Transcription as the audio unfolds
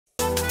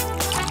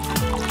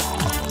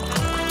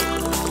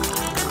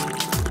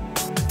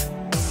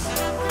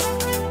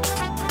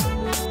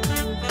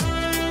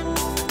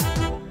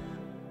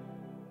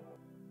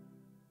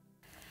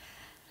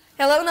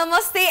Hello,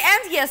 namaste,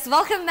 and yes,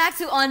 welcome back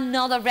to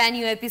another brand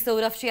new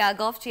episode of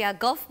ChiyaGuff.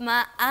 ChiyaGuff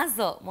ma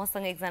azo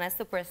mसँग एकजना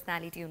यस्तो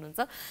personality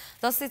हुनुहुन्छ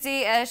जसले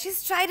चाहिँ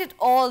she's tried it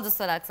all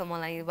जस्तो लाग्छ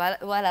मलाई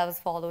while I was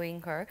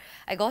following her.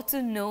 I got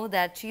to know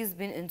that she's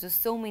been into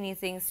so many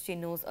things, she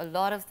knows a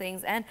lot of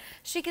things, and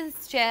she can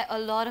share a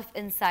lot of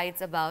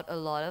insights about a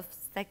lot of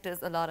sectors,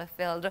 a lot of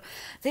fields.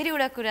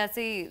 धेरैवटा कुरा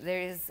चाहिँ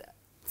there is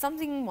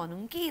something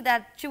भनौं कि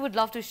that she would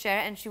love to share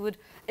and she would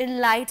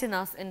enlighten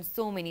us in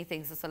so many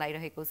things जस्तो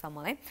लागिरहेको छ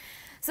मलाई.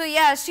 So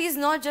yeah, she's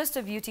not just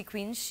a beauty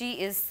queen, she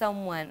is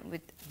someone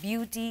with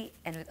beauty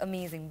and with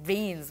amazing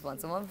brains,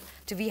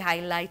 to be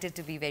highlighted,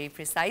 to be very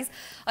precise.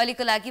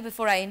 Ahileको लागि,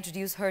 before I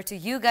introduce her to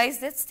you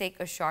guys, let's take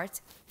a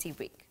short tea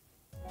break.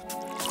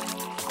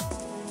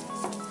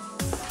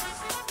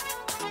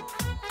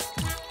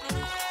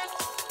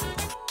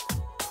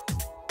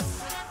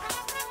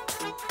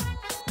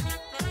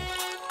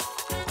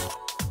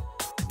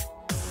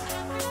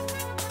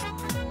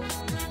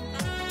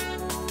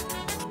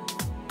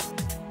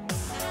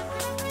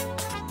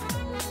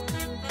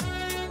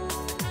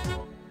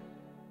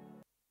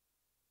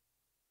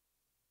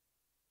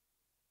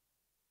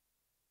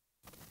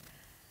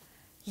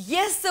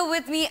 Yes, so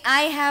with me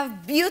I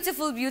have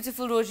beautiful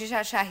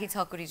Rojina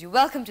Shahi.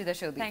 Welcome to the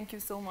show. Thank you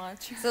so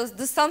much. So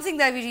something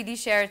that we really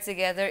shared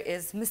together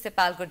is Miss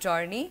Nepal's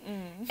journey.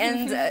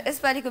 And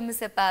especially with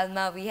Miss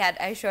Nepal, we had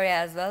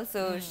Aishwarya as well.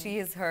 So she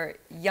is her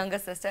younger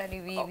sister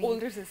and we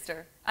older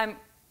sister.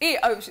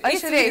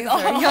 Aishwarya is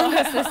her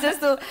younger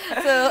sister.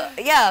 So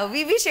yeah,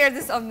 we share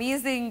this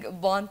amazing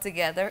bond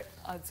together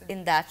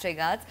in that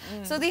regard.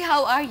 So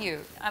how are you?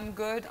 I'm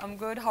good.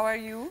 How are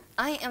you?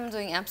 I am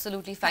doing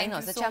absolutely fine.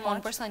 Thank you so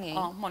much.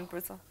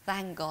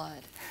 Thank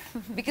God.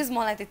 Because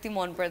मलाई त्यति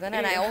मन पर्दैन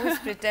and I always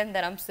pretend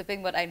that I'm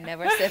sipping but I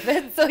never sip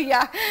it. So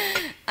yeah,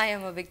 I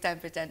am a big time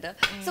pretender.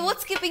 So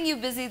what's keeping you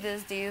busy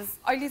these days?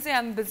 I'll say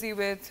I'm busy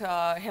with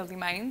Healthy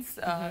Minds.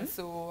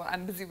 So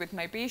I'm busy with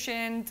my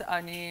patient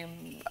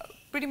and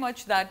pretty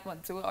much that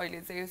one. So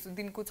I'll say so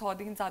दिनको 6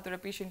 देखि 7 वटा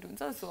patient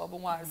हुन्छ. So अब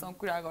उहाँहरुसँग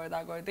कुरा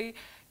गर्दा गर्दै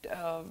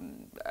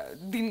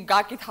दिन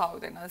गएकै थाहा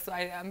हुँदैन. So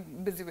I am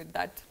busy with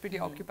that, pretty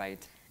occupied.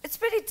 It's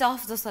pretty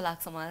tough जस्तो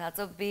लाग्छ मलाई.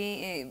 That's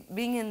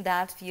being in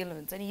that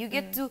field and you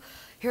get to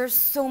hear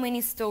so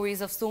many stories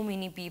of so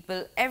many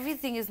people.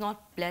 Everything is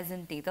not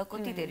pleasant.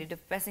 कति धेरै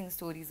depressing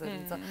stories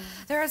हुन्छ.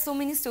 There are so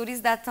many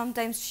stories that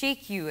sometimes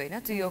shake you,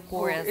 to your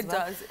core as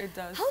well. It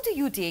does. How do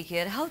you take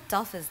it? How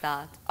tough is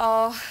that?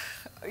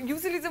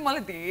 Usually चाहिँ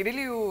मलाई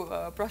धेरैले यो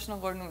प्रश्न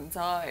गर्नुहुन्छ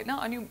हैन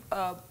अनि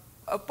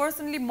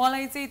personally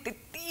मलाई चाहिँ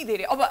त्यति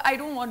धेरै अब I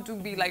don't want to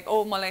be like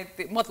oh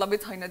मलाई मतलबै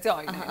छैन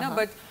चाहिँ हैन हैन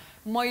but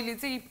मैले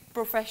चाहिँ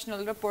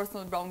प्रोफेसनल र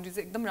पर्सनल बाउन्ड्री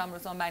चाहिँ एकदम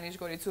राम्रोसँग म्यानेज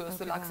गरेछु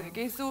जस्तो लाग्छ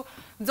के सो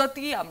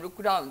जति हाम्रो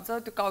कुरा हुन्छ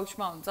त्यो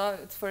काउचमा हुन्छ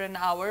इट्स फर एन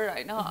आवर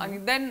हैन अनि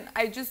then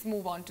I just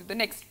move on to the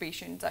next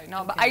patient हैन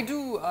अब I do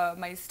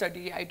my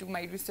study I do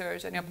my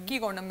research अनि अब के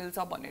गर्न मिल्छ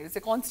भनेर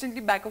चाहिँ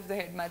कन्स्टेन्टली ब्याक अफ द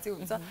हेडमा चाहिँ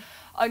हुन्छ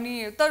अनि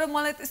तर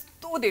मलाई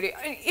त्यस्तो धेरै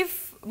इफ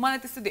मलाई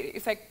त्यस्तो धेरै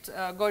इफेक्ट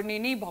गर्ने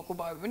नै भएको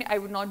भयो भने I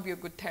would not be a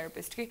good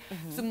therapist के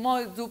सो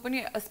म जो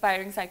पनि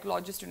एस्पायरिङ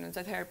साइकोलोजिस्ट हुनुहुन्छ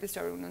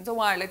थेरापिस्टहरू हुनुहुन्छ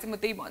उहाँहरूलाई चाहिँ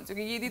म त्यही भन्छु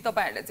कि यदि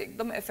तपाईँहरूलाई चाहिँ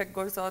एकदम इफेक्ट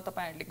गर्छ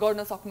तपाईहरुले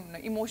गर्न सक्नुहुन्न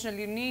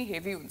इमोसनली नि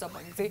हेभी हुन्छ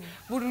भने चाहिँ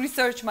बरु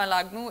रिसर्चमा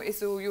लाग्नु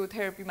यसो यो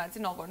थेरापीमा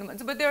चाहिँ नगर्नु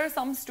भन्छ but there are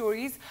some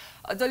stories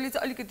जसले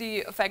चाहिँ अलिकति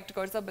इफेक्ट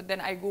गर्छ but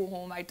then I go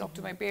home I talk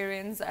to my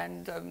parents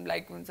and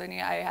like हुन्छ नि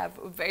I have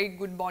a very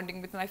good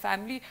bonding with my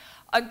family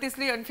अनि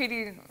त्यसले अनि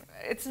फेरि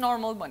इट्स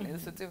नर्मल भन्ने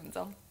जस्तो चाहिँ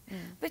हुन्छ.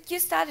 But you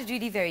started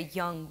really very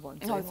young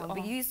once.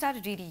 You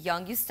started really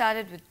young. You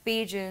started with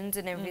pageants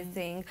and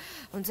everything.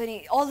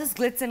 All this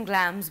glitz and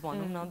glams,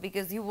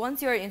 because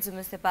once you're into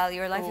Miss Nepal,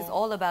 your life is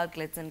all about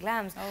glitz and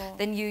glams.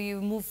 Then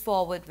you move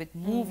forward with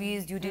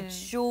movies, you did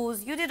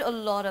shows, you did a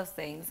lot of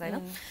things. I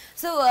know.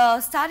 So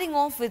starting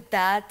off with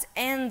that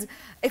and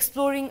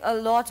exploring a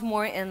lot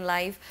more in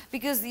life,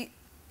 because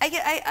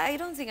I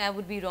don't think I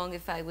would be wrong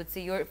if I would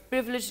say you're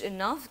privileged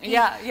enough.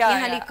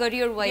 Yeah.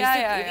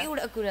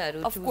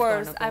 Career-wise, of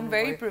course, I'm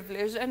very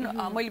privileged and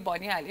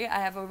I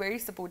have a very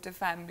supportive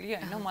family.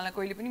 I know मलाई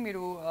कहिले पनि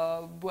मेरो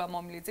बुवा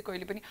मम्मीले चाहिँ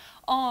कहिले पनि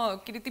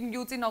के तिमी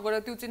यो चाहिँ नगर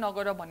त्यो चाहिँ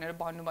नगर भनेर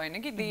भन्नु भएन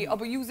कि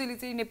अब युजुअली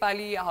चाहिँ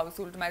नेपाली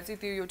हाउसहोल्डमा चाहिँ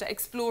त्यो एउटा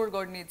एक्सप्लोर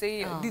गर्ने चाहिँ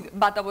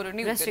वातावरण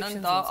नै हुँदैन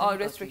नि त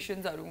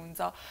रेस्ट्रिक्सन्सहरु हुन्छ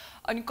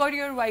अनि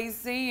करियर वाइज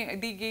चाहिँ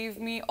they gave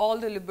me all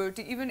the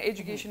liberty even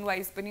education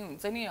wise पनि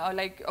हुन्छ नि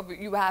लाइक अब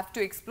यु हेभ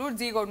टु एक्सप्लोर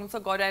जे गर्नु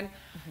छ गर एन्ड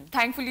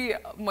थ्याङ्कफुली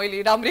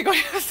मैले राम्रै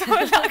गरेँ जस्तो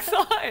लाग्छ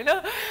हैन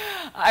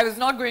I was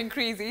not going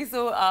crazy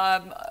so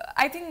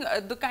I think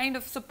the kind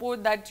of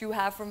support that you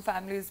have from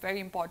family is very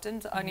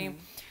important अनि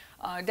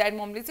ड्याड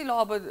ममले चाहिँ ल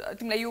अब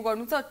तिमीलाई यो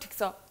गर्नु छ ठिक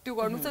छ त्यो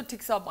गर्नु छ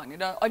ठिक छ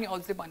भनेर अनि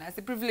अझै भनेको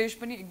चाहिँ प्रिभिलेज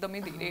पनि एकदमै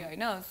धेरै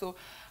होइन so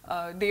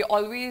they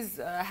always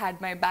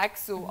had my back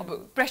so अब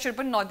प्रेसर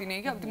पनि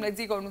नदिने कि अब तिमीलाई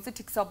जे गर्नु चाहिँ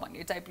ठिक छ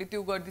भन्ने टाइपले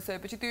त्यो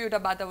गरिदिइसकेपछि त्यो एउटा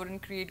वातावरण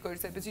क्रिएट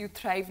गरिसकेपछि यु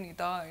थ्राइभ नि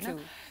त होइन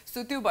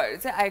सो त्यो भएर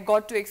चाहिँ I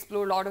got to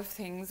explore lot of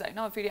things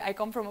होइन फेरि I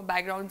come from a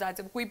background जहाँ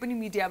चाहिँ कोही पनि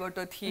मिडियाबाट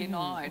थिएन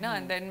होइन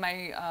and then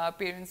my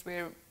parents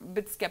where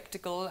beet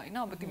sceptical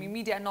होइन अब तिमी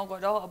मिडिया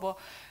नगर अब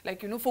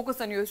like you know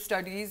focus on your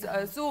studies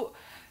so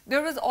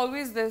there was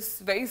always this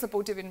very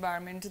supportive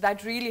environment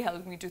that really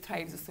helped me to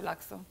thrive जस्तो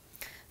लाग्छ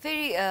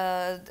फेरि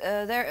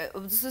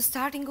जस्तो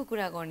स्टार्टिङको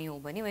कुरा गर्ने हो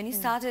भने when you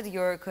started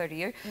your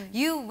career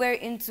you were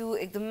into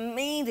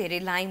एकदमै धेरै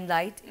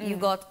limelight you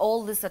got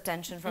all this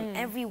attention from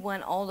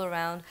everyone all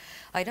around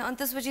होइन अनि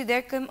त्यसपछि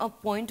there came a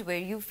point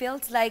where you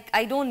felt like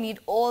I don't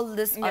need all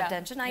this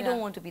attention I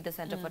don't want to be the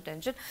center of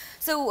attention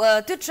so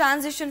त्यो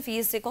transition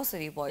phase चाहिँ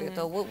कसरी भयो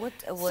त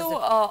what was so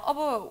it अब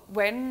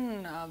when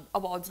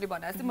अब हजुरले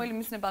भने जस्तै मैले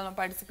मिस नेपालमा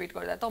पार्टिसिपेट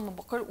गर्दा त म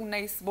भर्खर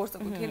 19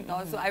 वर्षको थिएँ नि त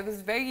so I was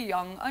very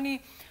young अनि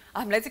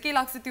हामीलाई चाहिँ के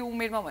लाग्छ त्यो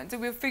उमेरमा भने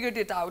चाहिँ वी फिगर्ड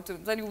इट आउट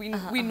हुन्छ नि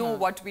we know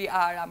what we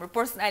are हाम्रो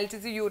पर्सनालिटी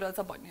चाहिँ यो रहेछ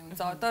भन्ने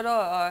हुन्छ तर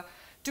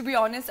to be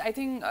honest I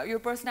think यो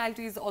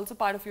personality is also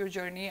part of your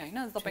journey होइन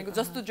तपाईँको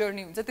जस्तो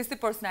जर्नी हुन्छ त्यस्तै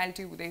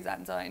पर्सनालिटी हुँदै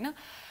जान्छ होइन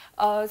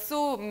सो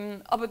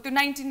अब त्यो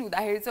 19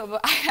 हुँदाखेरि चाहिँ अब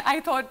I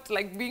thought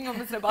like being of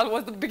miss Nepal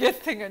was the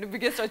biggest thing होइन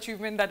biggest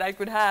achievement that I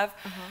could have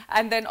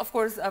and then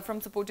of course from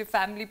supportive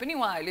family पनि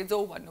उहाँहरूले जो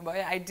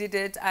भन्नुभयो I did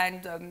it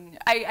and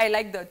I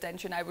like the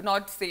attention I would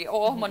not से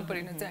मन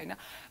परेन चाहिँ होइन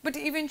but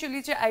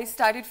eventually चाहिँ I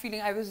started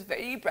feeling I was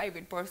very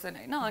private person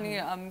होइन अनि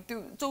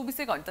त्यो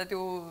 24 घन्टा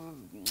त्यो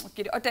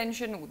के अरे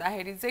अटेन्सन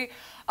हुँदाखेरि चाहिँ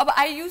अब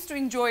I use to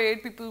enjoy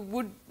it people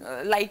would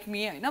like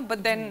me होइन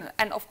but then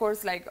and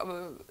of course like अब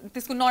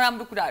त्यसको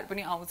नराम्रो कुराहरू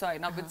पनि आउँछ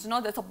होइन इट्स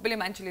नट द्याट सबैले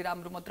मान्छेले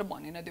राम्रो मात्र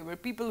भनेन there were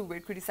people who were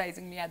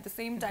criticising me at the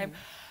same time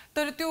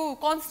तर त्यो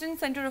कन्स्टेन्ट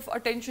सेन्टर अफ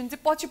अटेन्सन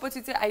चाहिँ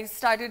पछि चाहिँ आई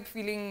स्टार्टेड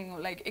फिलिङ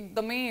लाइक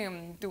एकदमै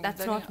त्यो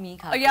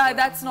या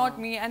that's not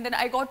me and then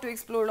I got to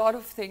explore lot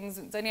of things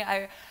हुन्छ नि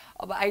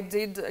I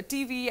did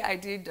TV, I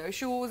did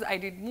shows, I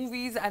did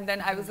movies, and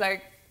then I was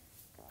like,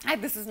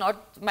 this is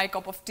not my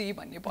cup of tea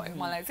भन्ने भयो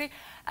मलाई चाहिँ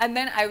and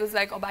then I was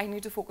like I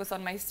need to focus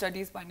on my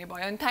studies भन्ने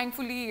भयो and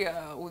thankfully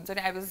हुन्छ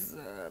नि I was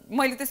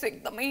मैले त्यस्तो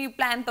एकदमै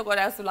प्लान त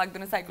गरे जस्तो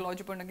लाग्दैन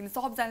साइकोलोजी पढ्न किन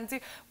सबजना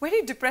चाहिँ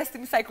very depressed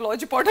तिमी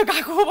साइकोलोजी पढ्न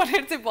गएको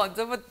भनेर चाहिँ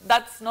भन्छ but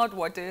that's not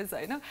what is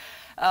होइन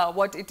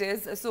what it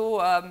is so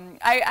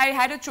I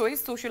had a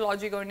choice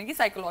sociology गर्ने कि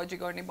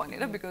psychology गर्ने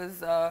भनेर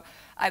because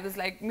I was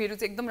like मेरो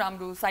चाहिँ एकदम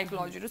राम्रो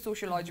psychology र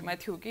sociology मा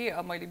थियो कि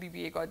मैले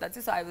BBA गर्दा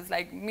चाहिँ so I was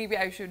like maybe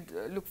I should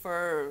look for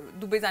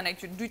दुवैजना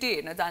एकचोटि दुइटै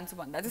हेर्न जान्छु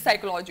भन्दा चाहिँ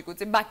psychology को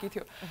चाहिँ बाँकी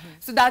थियो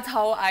so that's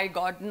how I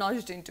got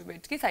nudged into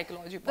it कि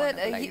psychology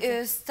पढ्नको लागि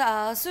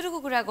सुरुको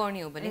कुरा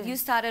गर्ने हो भने you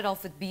started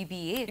off with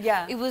BBA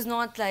it was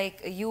not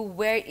like you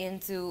were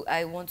into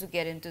I want to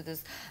get into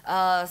this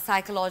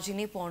psychology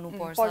नै पढ्नु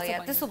पर्छ या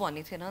त्यसो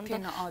भन्ने थिएन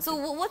नि त so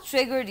what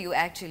triggered you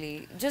actually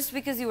just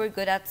because you were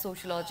good at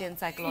sociology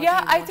and psychology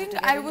yeah I think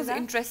I was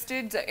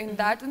interested in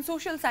that and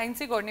social science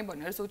चाहिँ गर्ने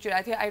भनेर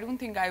सोचिरहेको थिएँ I don't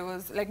think I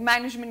was like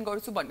management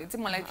गर्छु भन्ने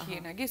चाहिँ मलाई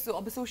थिएन कि so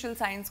अब social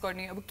science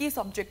गर्ने अब के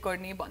सब्जेक्ट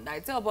गर्ने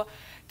भन्दाखेरि चाहिँ अब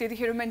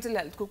त्यतिखेर मेन्टल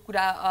हेल्थको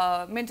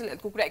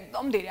कुरा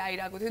एकदम धेरै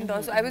आइरहेको थियो नि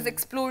त so I was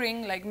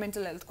exploring like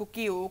mental health को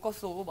के हो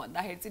कसो हो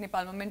भन्दाखेरि चाहिँ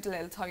नेपालमा mental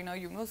health छैन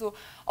you know so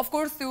of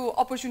course त्यो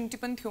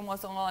opportunity पनि थियो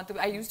मसँग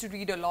I used to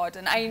read a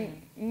lot and I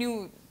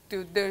knew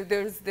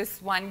there's this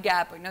one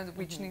gap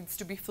which needs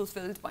to be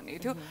fulfilled भन्ने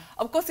थियो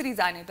अब कसरी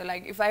जाने त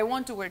like if I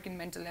want to work in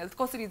mental health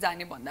कसरी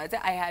जाने भन्दा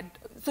चाहिँ I had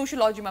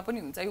sociology मा पनि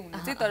हुन्छ हुनु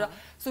चाहिँ तर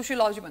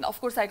sociology भन्दा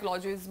of course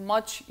psychology is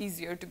much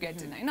easier to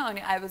get in हैन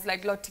अनि I was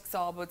like ल ठिक छ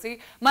अब चाहिँ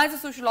मलाई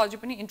चाहिँ sociology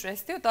पनि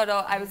इन्ट्रेस्ट थियो तर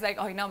I was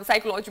like हैन अब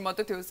psychology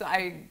मात्र थियो so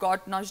I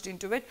got nudged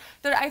into it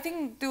तर I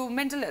think त्यो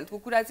mental health को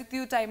कुरा चाहिँ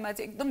त्यो टाइममा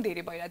चाहिँ एकदम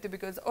धेरै भइरहेको थियो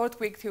because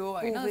earthquake थियो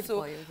हैन so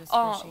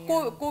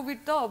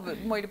कोभिड त अब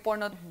मैले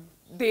पढ्न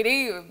धेरै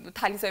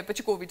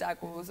थालिसकेपछि कोभिड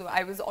आएको सो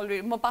आई वाज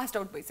अलरेडी म पास्ड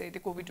आउट भइसकेको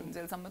थिएँ कोभिड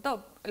हुन्जेलसम्म त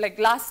लाइक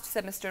लास्ट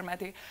सेमेस्टरमा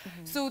थिएँ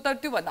सो तर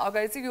त्योभन्दा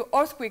अगाडि चाहिँ यो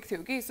अर्थक्वेक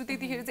थियो कि सो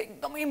त्यतिखेर चाहिँ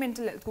एकदमै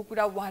मेन्टल हेल्थको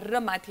कुरा वार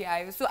माथि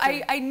आयो so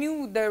I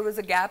knew there was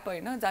a gap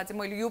होइन जहाँ चाहिँ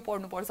मैले यो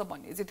पढ्नुपर्छ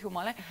भन्ने चाहिँ थियो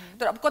मलाई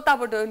तर अब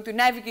कताबाट त्यो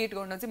नेभिगेट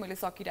गर्न चाहिँ मैले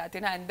सकिरहेको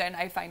थिएन and then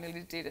I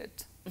finally did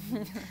it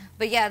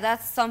But yeah,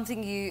 that's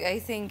something I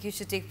think you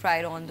should take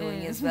pride on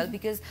doing as well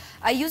because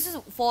I used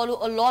to follow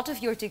a lot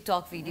of your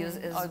TikTok videos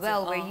as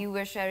well where you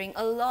were sharing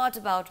a lot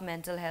about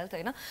mental health,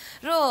 you know.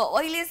 Ro,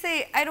 oile say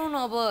I don't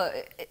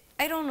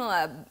know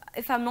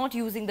if I'm not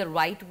using the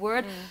right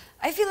word.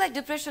 I feel like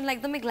depression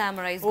like the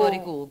glamorized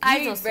gareko.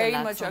 I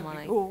very much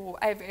agree. Oh,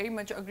 I very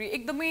much agree.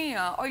 Ekdamai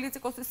oile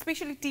चाहिँ कस्तो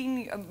especially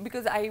teen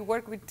because I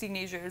work with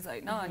teenagers,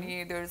 right?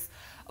 And there's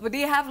But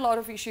they have a lot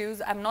of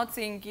issues. I'm not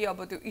saying कि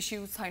अब त्यो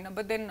issues छैन,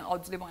 but then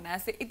हजुरले भने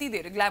जस्तै यति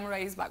धेरै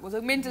glamorize भएको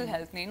छ mental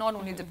health नै, not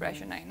only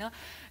depression हैन,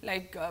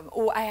 like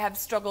oh I have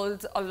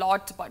struggled a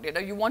lot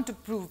भनेर you want to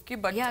prove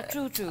कि, but yeah,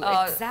 true,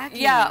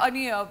 exactly, yeah,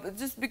 अनि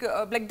just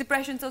because like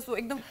depression छ, so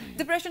एकदम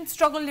depression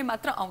struggle ले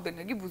मात्र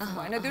आउँदैन कि, बुझ्नु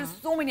भएन, there's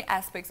so many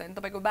aspects हैन,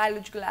 तपाईको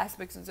biological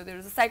aspects हुन्छ, there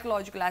is a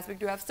psychological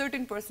aspect, you have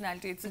certain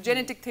personality, it's a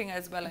genetic thing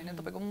as well हैन,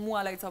 तपाईको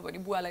मुवालाई छ भने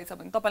बुवालाई छ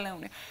भने तपाईलाई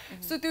हुने,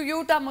 so त्यो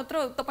एउटा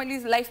मात्र तपाईले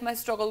लाइफमा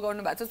स्ट्रगल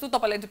गर्नु भएको छ सो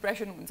तपाईलाई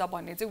डिप्रेसन हुन्छ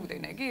भन्ने चाहिँ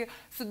हुँदैन कि,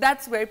 so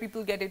that's where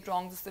people get it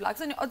wrong जस्तो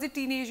लाग्छ। अनि अझै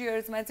टिनेज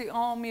इयर्समा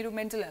चाहिँ मेरो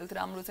मेन्टल हेल्थ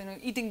राम्रो छैन,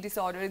 eating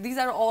disorder, these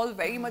are all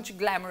very much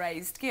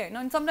glamorized के हैन,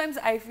 and sometimes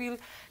I feel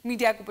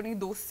मिडियाको पनि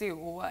दोष चाहिँ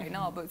हो हैन,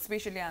 अब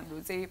स्पेशली हाम्रो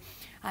चाहिँ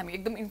हामी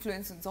एकदम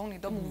इन्फ्लुएन्स हुन्छौँ नि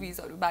त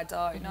मुभिजहरुबाट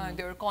हैन,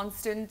 there are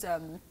constant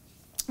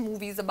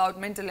movies about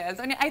mental health,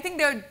 and I think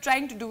they're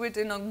trying to do it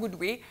in a good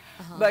way,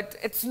 but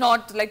it's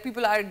not like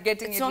people are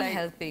getting it's it not like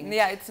helping.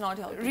 Yeah, it's not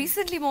helping.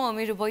 Recently म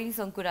मेरो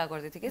बहिनीसँग कुरा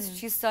गर्दै थिएँ कि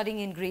she's studying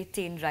in grade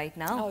 10 right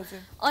now,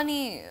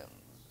 अनि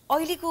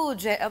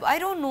अहिलेको I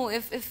don't know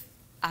if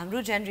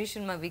हाम्रो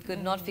generationमा we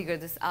could not figure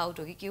this out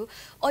हो कि के हो,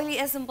 अहिले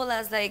as simple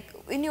as like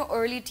in your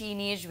early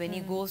teenage when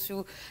you go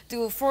through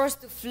to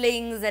first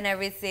flings and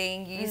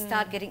everything, you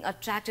start getting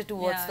attracted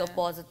towards the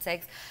opposite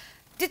sex.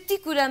 त्यति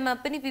कुरामा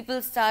पनि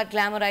people start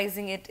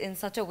glamorizing it in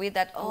such a way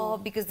that oh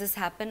because this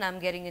happened I'm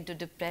getting into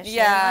depression.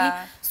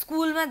 Yeah.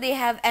 Schoolमा they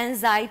have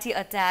anxiety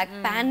attack,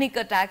 panic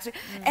attacks.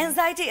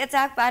 Anxiety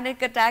attack,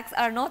 panic attacks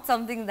are not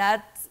something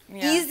that's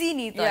easy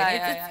ni ta.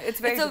 It's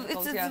very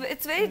difficult.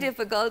 It's very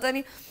difficult.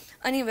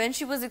 And when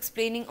she was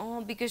explaining,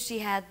 oh, because she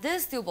had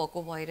this,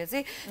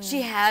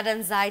 she had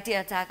anxiety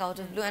attack out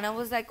of blue, and I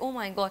was like, oh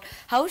my God,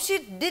 how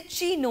did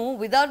she know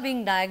without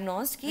being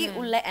diagnosed कि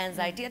उनलाई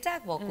anxiety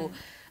attack भएको?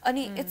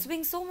 अनि it's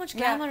being so much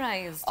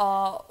glamorized.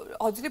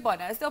 हजुरले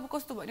भने जस्तै अब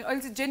कस्तो भन्यो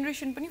अहिले चाहिँ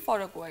जेनेरेसन पनि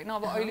फरक हो हैन,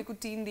 अब अहिलेको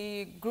teen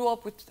they grow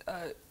up with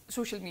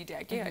social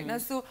media के हैन,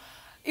 so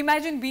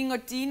imagine being a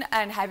teen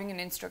and having an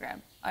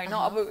Instagram. I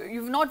know,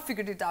 you've not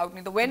figured it out.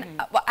 When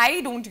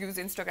I don't use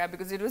Instagram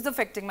because it was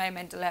affecting my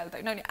mental health.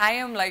 I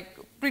am like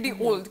pretty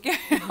old,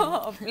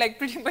 like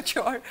pretty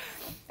mature.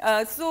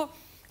 So,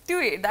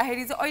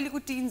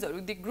 teens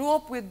they grow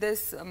up with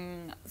this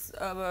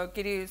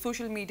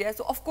social media.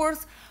 So of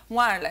course,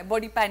 like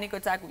body panic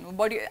attack,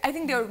 I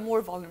think they are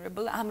more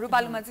vulnerable.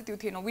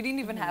 We didn't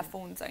even have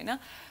phones.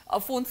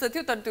 Phones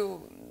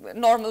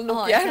normal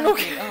Nokia.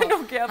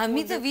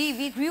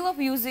 We grew up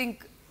using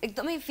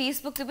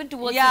Facebook even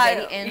towards the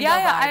very end.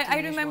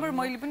 I remember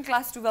my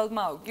class 12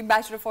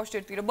 bachelor first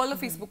year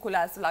Facebook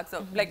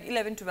like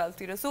 11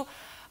 12 so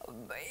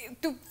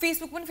to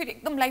Facebook one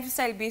ekdam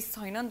lifestyle based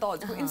haina ni ta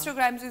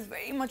Instagram is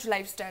very much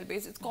lifestyle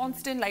based, it's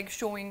constant like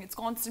showing, it's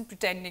constant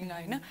pretending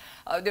haina,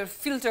 there are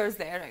filters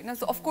there haina,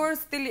 so of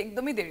course त्यसले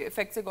एकदमै धेरै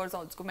effects गर्छ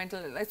हजुरको mental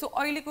health. So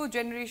अहिलेको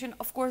generation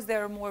of course they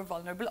are more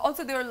vulnerable,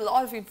 also there are a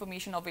lot of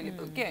information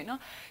available के हैन,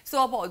 so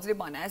अब हजुरले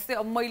भने जस्तै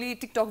अब मैले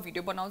TikTok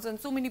भिडियो बनाउँछु and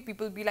so many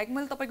people be like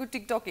मैले तपाईको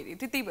TikTok हेरे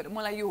थिए त्यही भएर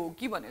मलाई यो हो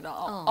कि भनेर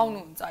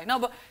आउनुहुन्छ हैन,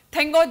 अब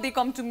thank God they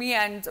come to me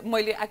and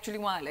मैले actually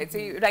उहाँहरुलाई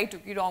चाहिँ right हो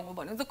कि wrong हो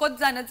भन्नु, so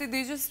कतिजना चाहिँ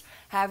they just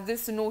have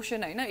this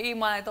notion हैन, ए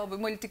मलाई त अब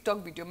मैले TikTok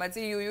भिडियोमा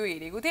चाहिँ यो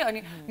हेरेको थिए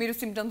अनि मेरो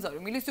सिम्पटम्सहरु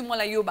मिल्यो सो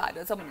मलाई यो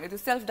भएर छ भनेर त्यो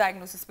सेल्फ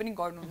डायग्नोसिस पनि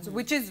गर्नुहुन्छ,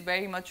 which is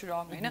very much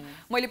wrong हैन,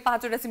 मैले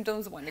पाँचवटा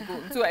सिम्पटम्स भनेको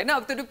हुन्छु हैन,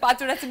 अब त्यो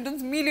पाँचवटा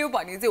सिम्पटम्स मिल्यो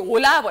भने चाहिँ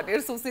होला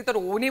भनेर सोच्ने तर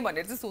हुने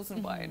भनेर चाहिँ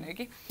सोच्नु भएन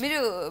कि।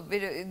 मेरो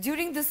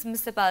during this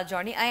Miss Nepal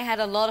journey I had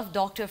a lot of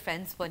doctor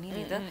friends पनि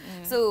नि त,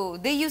 so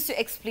they used to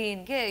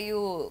explain के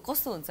यो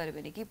कस्तो हुन्छ अरे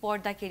भने कि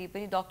पढ्दाखेरि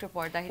पनि डाक्टर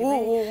पढ्दाखेरि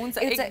हुन्छ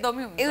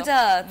एकदमै हुन्छ एउटा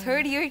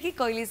थर्ड इयर कि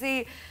कहिले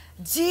चाहिँ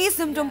जे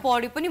सिम्पटम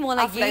पढ्यो पनि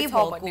मलाई यही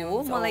भएको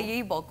हो मलाई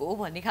यही भएको हो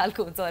भन्ने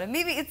खालको हुन्छ अरे,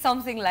 maybe it's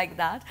something like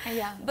that,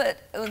 but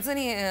हुन्छ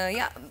नि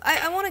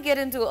I want to get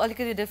into a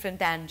little different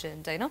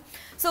tangent, you know.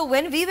 So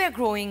when we were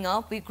growing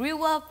up, we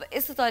grew up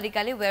यस्तो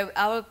तरिकाले where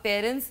our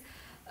parents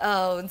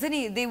हुन्छ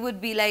नि they would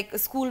be like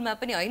स्कुलमा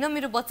पनि हैन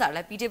मेरो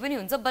बच्चाहरुलाई पिटे पनि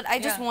हुन्छ, but I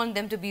just want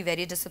them to be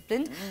very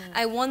disciplined.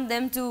 I want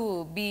them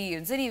to be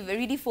हुन्छ नि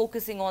really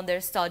focusing on their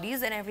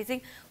studies and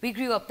everything. We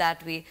grew up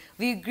that way.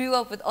 We grew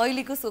up with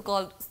अहिलेको so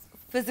called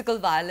physical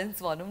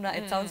violence भनौं न,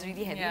 it sounds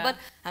really heavy, but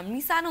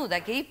हामी सानो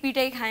हुँदाखेरि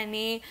पिटाई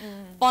खाने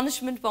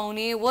punishment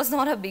पाउने was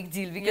not a big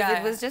deal because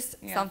it was just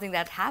something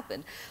that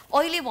happened.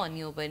 अहिले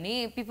भन्यो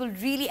भने people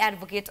really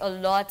advocate a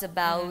lot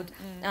about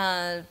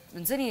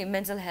हुन्छ नि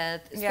mental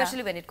health,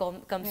 especially when it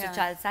comes to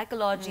child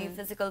psychology,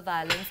 physical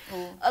violence.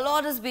 A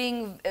lot is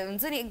being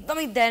हुन्छ नि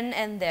एकदमै then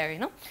and there, you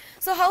know.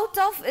 So how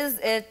tough is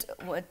it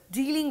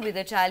dealing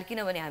with a child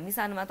किनभने हामी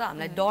सानोमा त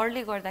हामीलाई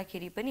डरले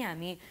गर्दाखेरि पनि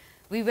हामी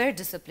we were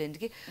disciplined.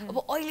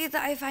 But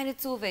I find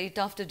it so very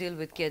tough to deal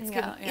with kids.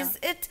 Is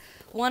it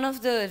one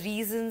of the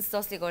reasons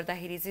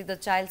the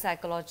child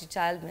psychology,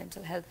 child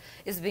mental health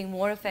is being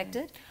more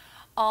affected?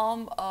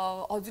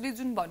 हजुरले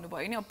जुन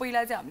भन्नुभयो नि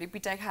पहिला चाहिँ हामीले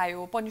पिटाई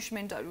खायो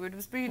पनिशमेन्टहरु it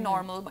was pretty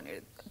normal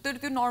भनेर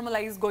त्यो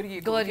normalize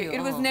गरिएको,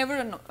 it was never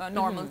a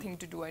normal thing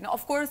to do हैन.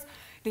 Of course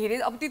धेरै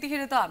अब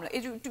त्यतिखेर त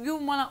हामीलाई यो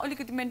मलाई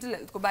अलिकति मेन्टल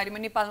हेल्थको बारेमा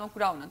नेपालमा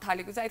कुरा हुन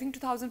थालेको चाहिँ आई थिङ्क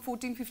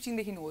 2014-15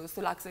 देखि हो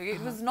जस्तो लाग्छ कि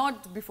it was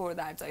not before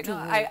that होइन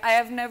I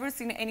have never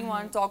seen any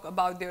one talk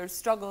about their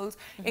struggles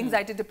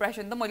anxiety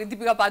depression त मैले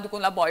दीपिका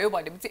पादुकोनलाई भयो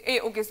भनेपछि ए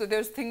okay so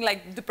there thing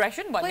like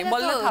depression भन्ने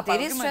बल्ल थाहा पाएँ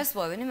धेरै स्ट्रेस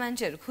भयो भने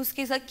मान्छेहरू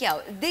खुस्किन्छ क्या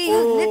they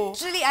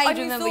literally I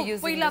remember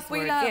using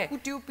पहिला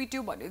कुट्यो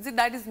पिट्यो भने चाहिँ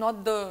that is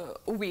not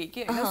the way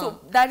के होइन so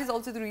that is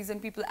also the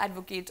reason people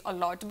advocate a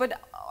lot but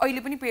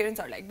अहिले पनि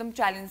पेरेन्ट्सहरूलाई एकदम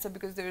च्यालेन्ज छ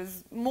because there is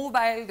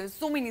mobile there is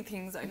so many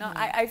things होइन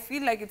I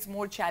feel like it's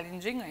more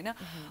challenging होइन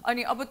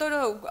अनि अब तर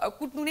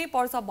कुट्नु नै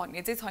पर्छ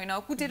भन्ने चाहिँ छैन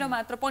कुटेर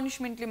मात्र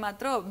पनिसमेन्टले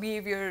मात्र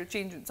बिहेभियर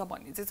चेन्ज हुन्छ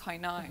भन्ने चाहिँ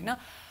छैन होइन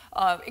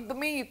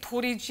एकदमै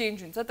थोरै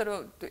चेन्ज हुन्छ तर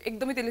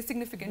एकदमै त्यसले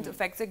सिग्निफिकेन्ट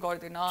इफेक्ट चाहिँ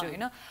गर्दैन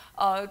होइन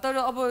तर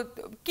अब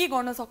के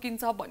गर्न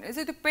सकिन्छ भनेर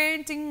चाहिँ त्यो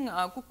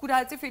पेरेन्टिङको कुरा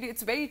चाहिँ फेरि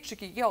इट्स भेरी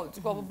ट्रिकी क्या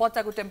हुन्छ अब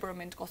बच्चाको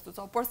टेम्परामेन्ट कस्तो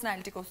छ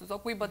पर्सनालिटी कस्तो छ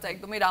कोही बच्चा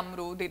एकदमै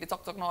राम्रो धेरै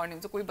चकचक नगर्ने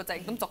हुन्छ कोही बच्चा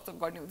एकदम चकचक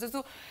गर्ने हुन्छ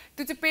सो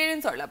त्यो चाहिँ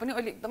पेरेन्ट्सहरूलाई पनि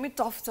अहिले एकदमै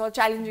टफ छ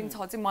च्यालेन्जिङ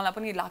छ चाहिँ मलाई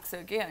पनि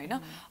लाग्छ कि होइन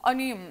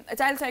अनि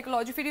चाइल्ड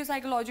साइकोलोजी फेरि यो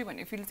साइकोलोजी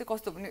भन्ने फिल्ड चाहिँ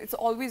कस्तो भने it's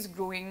always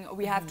growing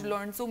we have to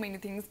learn so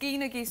many things केही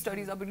न केही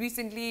स्टडिज अब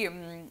रिसेन्टली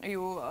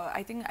यो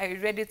I think I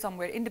read it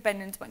somewhere,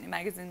 Independent भन्ने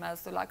म्यागजिनमा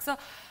जस्तो लाग्छ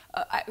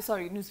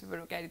सरी न्युजपेपर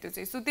हो क्यारे त्यो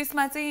चाहिँ सो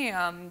त्यसमा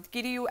चाहिँ के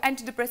अरे यो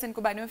एन्टी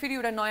डिप्रेसनको बारेमा फेरि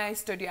एउटा नयाँ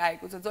स्टडी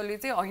आएको छ जसले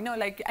चाहिँ होइन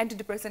लाइक एन्टी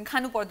डिप्रेसन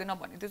खानु पर्दैन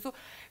भन्ने थियो सो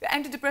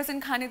एन्टी डिप्रेसन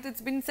खाने त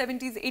इट्स बिन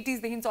 70s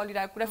 80s देखि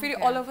चलिरहेको कुरा फेरि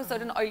अल अफ अ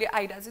सडन अहिले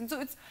आइरहेको छ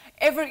सो इट्स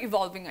एभर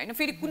इभल्भिङ होइन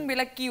फेरि कुन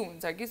बेला के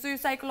हुन्छ कि सो यो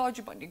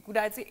साइकोलोजी भन्ने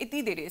कुरा चाहिँ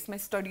यति धेरै यसमा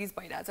स्टडिज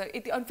भइरहेछ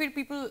यति अनि फेरि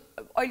पिपल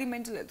अहिले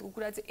मेन्टल हेल्थको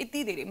कुरा चाहिँ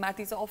यति धेरै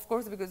माथि छ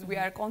of course because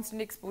we are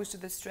constantly expose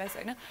to the stress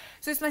होइन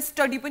सो यसमा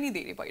स्टडी पनि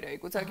धेरै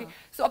भइरहेको छ कि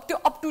सो अब त्यो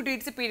अप टु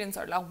डेट चाहिँ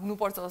पेरेन्ट्सहरूलाई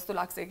हुनुपर्छ जस्तो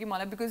लाग्छ कि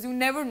मलाई बिकज यु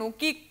नेभर नो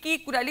के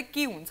कुराले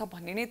के हुन्छ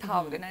भन्ने नै थाहा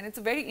हुँदैन and it's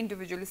a very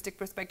individualistic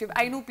perspective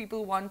I know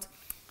people want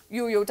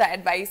यो एउटा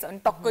एडभाइस अनि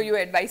टक्क यो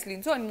एडभाइस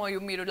लिन्छु अनि म यो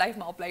मेरो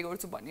लाइफमा अप्लाई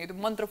गर्छु भन्ने त्यो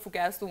मन्त्र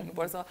फुका जस्तो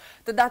हुनुपर्छ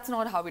त that's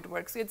not how it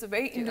works it's a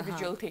very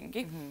individual thing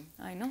कि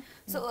होइन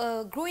so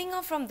growing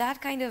up from that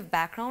kind of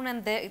background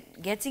and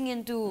getting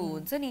in to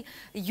हुन्छ नि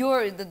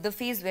your the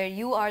phase where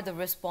you are the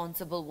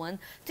responsible one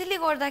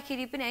त्यसले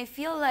गर्दाखेरि पनि I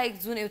feel like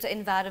जुन एउटा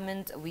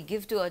environment we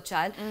give to a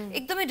child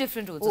एकदमै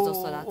डिफ्रेन्ट हुन्छ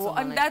जस्तो लाग्छ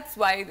अनि that's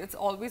why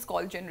it's always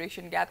called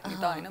generation gap नि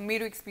त होइन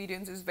मेरो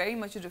experience is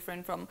very much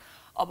different from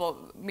अब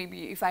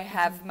maybe if I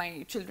have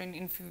my children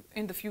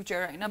in the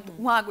future होइन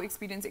उहाँको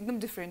एक्सपिरियन्स एकदम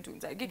डिफ्रेन्ट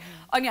हुन्छ कि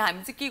अनि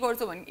हामी चाहिँ के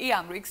गर्छौँ भने ए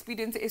हाम्रो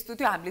एक्सपिरियन्स यस्तो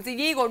थियो हामीले चाहिँ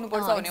यही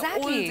गर्नुपर्छ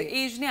भने ओल्ड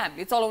एज नै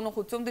हामीले चलाउन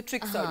खोज्छौँ त्यो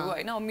ट्रिक्सहरू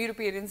होइन मेरो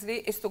पेरेन्ट्सले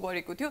यस्तो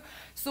गरेको थियो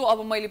सो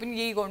अब मैले पनि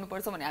यही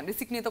गर्नुपर्छ भने हामीले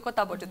सिक्ने त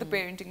कताबाट त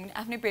पेरेन्टिङ पनि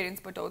आफ्नै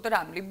पेरेन्ट्सबाट हो तर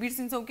हामीले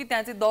बिर्सिन्छौँ कि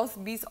त्यहाँ चाहिँ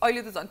 10-20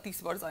 अहिले त झन्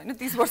 30 वर्ष होइन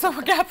 30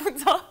 वर्षको ग्याप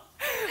हुन्छ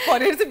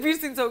भनेर चाहिँ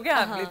बिर्सिन्छौँ क्या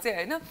हामीले चाहिँ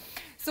होइन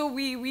सो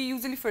वी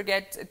युजली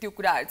फर्गेट त्यो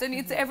कुराहरू चाहिँ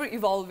इट्स एभर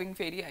इभल्भिङ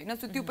फेरि होइन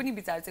सो त्यो पनि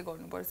विचार चाहिँ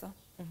गर्नुपर्छ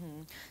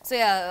So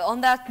yeah,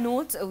 on that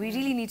note, we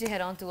really need to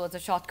head on towards a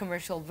short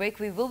commercial break.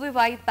 We will be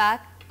right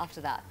back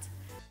after that.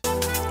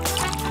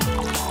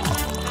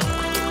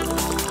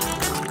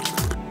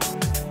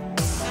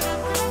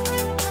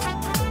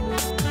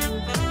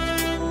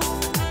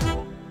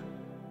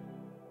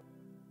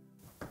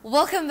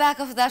 Welcome back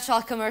after that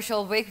short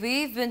commercial break.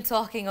 We've been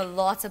talking a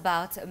lot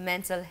about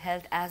mental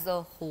health as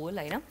a whole,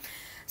 होइन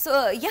so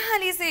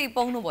यहाँले चाहिँ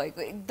पाउनु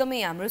भएको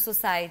एकदमै हाम्रो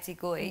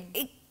सोसाइटीको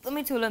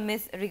एकदमै ठुलो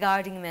myth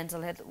regarding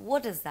mental health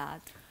what is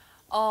that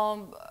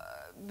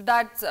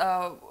that's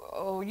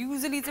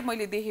usually चाहिँ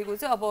मैले देखेको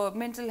चाहिँ अब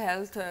मेन्टल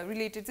हेल्थ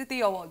रिलेटेड चाहिँ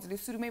त्यही अब हजुरले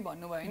सुरुमै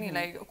भन्नुभयो नि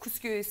लाइक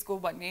खुस्क्यो यसको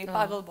भन्ने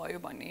पागल भयो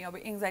भन्ने अब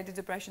एङ्जाइटी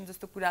डिप्रेसन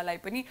जस्तो कुरालाई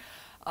पनि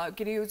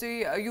के अरे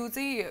यो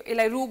चाहिँ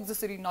यसलाई रोग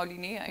जसरी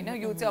नलिने होइन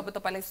यो चाहिँ अब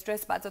तपाईँलाई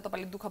स्ट्रेस भएको छ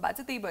तपाईँलाई दुःख भएको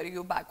छ त्यही भएर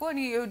यो भएको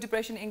अनि यो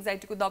डिप्रेसन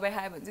एङ्जाइटीको दबाई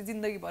खायो भने चाहिँ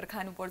जिन्दगीभर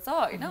खानुपर्छ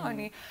होइन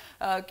अनि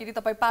के अरे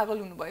तपाईँ पागल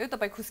हुनुभयो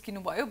तपाईँ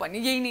खुस्किनु भयो भन्ने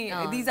यही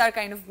नै these are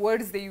kind of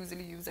words they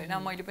usually use होइन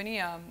मैले पनि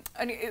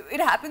अनि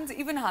इट ह्यापन्स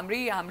इभन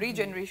हाम्रै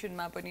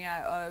जेनेरेसनमा पनि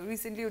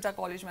रिसेन्टली एउटा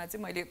कलेजमा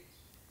चाहिँ मैले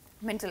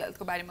मेन्टल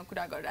हेल्थको बारेमा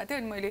कुरा गरिरहेको थिएँ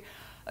अनि मैले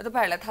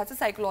तपाईँहरूलाई थाहा छ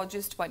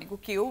साइकोलोजिस्ट भनेको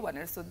के हो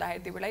भनेर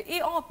सोद्धाखेरि त्यो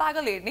बेला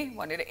पागल हेर्ने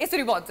भनेर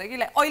यसरी भन्छ कि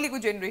लाइक अहिलेको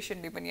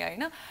जेनेरेसनले पनि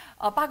होइन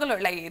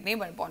पागलहरूलाई हेर्ने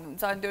भनेर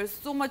भन्नुहुन्छ अनि there is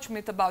so much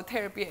myth about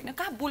therapy होइन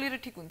कहाँ बोलेर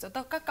ठिक हुन्छ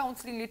त कहाँ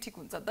काउन्सिलिङले ठिक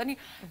हुन्छ त नि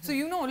सो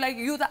यु नो लाइक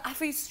यो त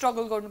आफै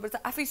स्ट्रगल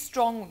गर्नुपर्छ आफै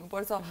स्ट्रङ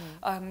हुनुपर्छ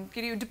के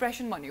अरे यो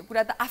डिप्रेसन भनेको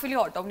कुरा त आफैले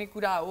हटाउने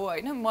कुरा हो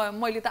होइन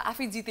मैले त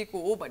आफै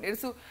जितेको हो भनेर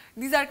so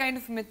these are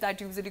kind of myth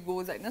that usually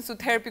goes होइन सो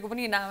थेरापीको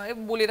पनि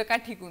बोलेर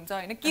कहाँ ठिक हुन्छ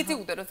होइन के चाहिँ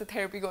हुँदो रहेछ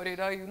थेरापी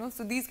गरेर you know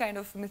so these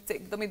kind of myth चाहिँ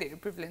एकदमै धेरै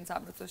प्रिभलेन्स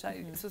हाम्रो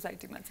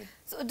सोसाइटीमा चाहिँ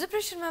सो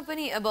डिप्रेसनमा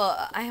पनि अब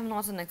I am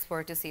not an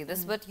expert to say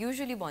this but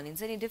usually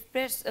भनिन्छ नि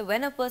depress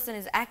when a person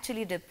is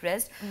actually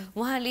depressed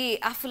उहाँले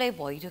आफूलाई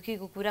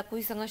भइरहेको कुरा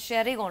कोहीसँग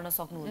सेयरै गर्न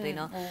सक्नु हुँदैन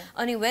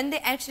अनि when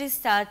they actually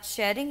start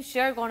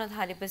share गर्न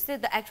थालेपछि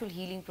the actual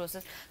healing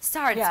process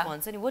starts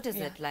भन्छ नि what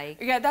is it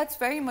like yeah that's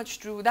very much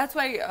true that's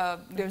why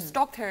there is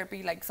talk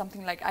therapy like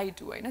something like I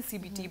do होइन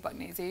सिबिटी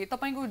भन्ने चाहिँ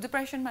तपाईँको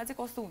डिप्रेसनमा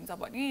चाहिँ कस्तो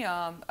हुन्छ भने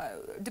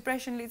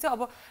डिप्रेसनले चाहिँ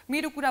अब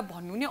मेरो कुरा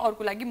भन्नु नि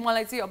अर्को लागि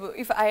मलाई चाहिँ अब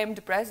if I am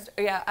depressed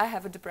yeah I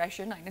have a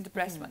depression होइन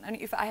डिप्रेस भन्नु अनि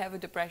if I have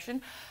a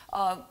depression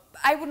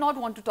I would not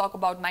want to talk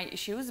about my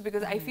issues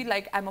because I feel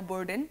like I'm a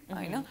burden.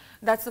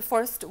 That's the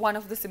first one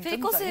of the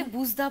symptoms.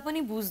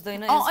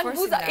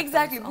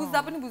 Exactly.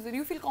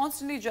 You feel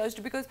constantly judged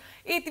because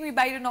timi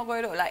bahira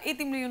nagaera hola,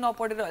 timle yo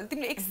napadera hola,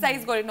 timle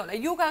exercise garena hola,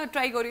 yoga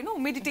try gareno,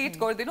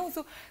 meditate gardenau.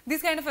 So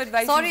this kind of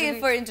advice. Sorry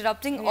for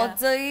interrupting.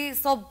 Ajai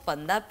sab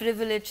bhanda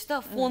privilege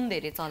ta phone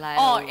धेरै चलाएर.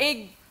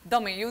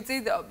 एकदमै यो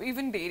चाहिँ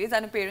even धेरै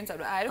जना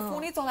पेरेन्ट्सहरु आएर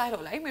फोनै चलाएर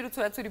होला है मेरो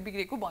छोराछोरी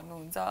बिग्रेको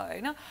भन्नुहुन्छ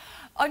हैन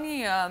अनि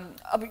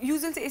अब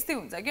युजुअल चाहिँ यस्तै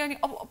हुन्छ कि अनि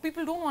अब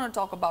people don't want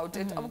to talk about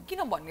it अब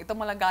किन भन्ने त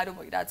मलाई गाह्रो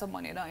भइराछ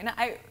भनेर हैन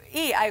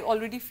I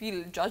already feel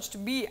judged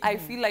B I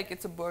feel like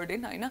it's a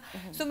burden हैन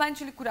सो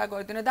मान्छेले कुरा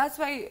गर्दैन that's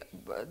why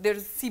there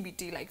is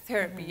CBT like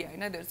therapy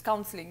हैन देयर इज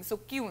काउन्सलिङ सो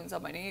के हुन्छ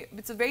भने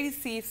it's a very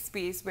safe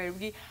space where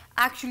we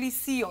actually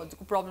see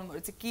हजुरको प्रब्लमहरु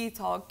चाहिँ के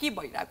छ के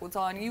भइराको छ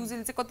अनि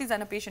युजुअली चाहिँ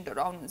कतिजना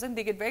पेशेन्टहरु आउनुहुन्छ नि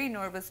दे गेट भेरी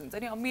नर्भस हुन्छ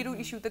नि अब मेरो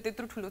इस्यु त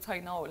त्यत्रो ठुलो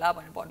छैन होला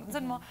भनेर भन्नुहुन्छ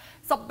नि म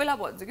सबैलाई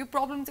भन्छु कि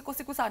प्रब्लम चाहिँ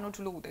कसैको सानो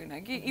ठुलो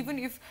हुँदैन कि इभन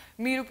इफ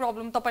मेरो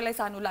प्रब्लम तपाईलाई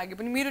सानो लाग्यो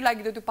पनि मेरो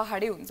लागि त त्यो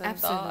पहाडै हुन्छ नि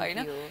त हैन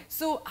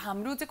सो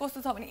हाम्रो चाहिँ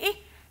कस्तो छ भने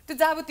त्यो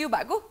जब त्यो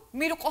भएको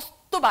मेरो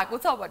कस्तो भएको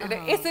छ भनेर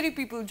यसरी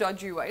पिपल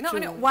जज यु हैन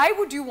अनि why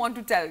would you want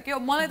to tail कि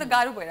मलाई त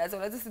गाह्रो भइरहेछ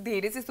होला जस्तो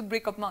धेरै चाहिँ यस्तो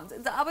ब्रेकअपमा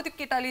हुन्छ जब त्यो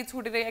केटाले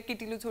छोडेर या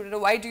केटीले छोडेर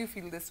why do you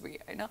feel this way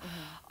हैन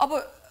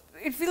अब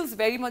it feels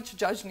very much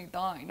judged ni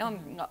ta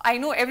haina I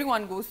know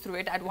everyone goes through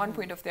it at one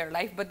point of their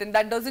life but then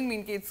that doesn't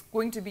mean it's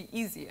going to be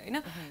easy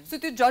haina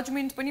so त्यो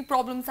judgment पनि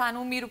problem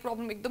सानो मेरो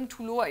problem एकदम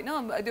ठुलो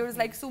हैन there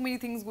is like so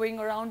many things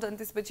going around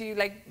and त्यसपछि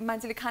like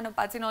मान्छेले खान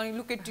पाछेन अनि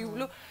look at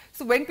you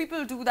so when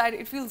people do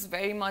that it feels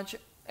very much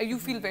you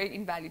feel very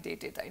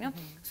invalidated haina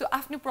so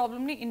after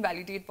problem ni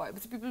invalidate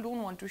bhayo people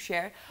don't want to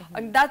share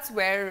and that's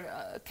where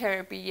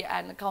therapy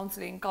and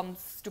counseling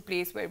comes to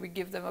place where we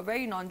give them a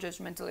very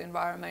non-judgmental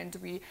environment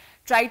we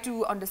try to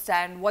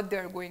understand what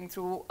they're going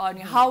through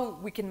and how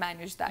we can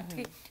manage that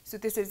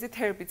so this is the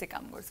therapy che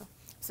kaam garcha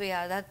so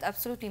yeah that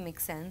absolutely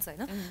makes sense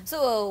haina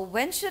so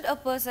when should a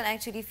person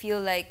actually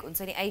feel like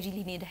huncha ni I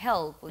really need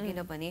help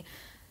kinabhane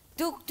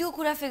त्यो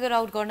कुरा figure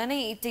out गर्न नै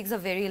it takes a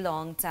very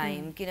long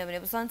time किनभने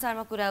अब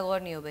संसारमा कुरा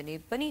गर्ने हो भने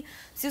पनि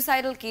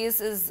सुसाइडल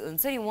केस इज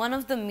हुन्छ नि one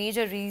of the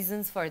major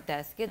reasons for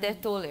death के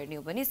डेथ टोल हेर्ने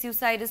हो भने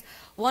suicide is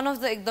one of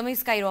the एकदमै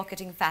स्काई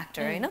रकेटिङ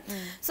फ्याक्टर होइन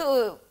सो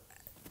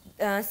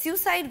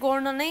सुसाइड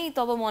गर्न नै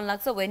तब मन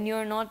लाग्छ when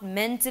you're not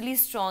mentally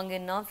strong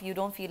enough you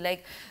don't feel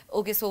like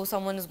okay so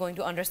someone is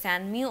going to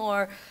understand me or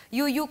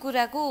यो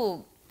कुराको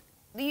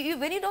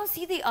when you don't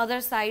see the other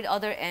side,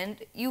 other end,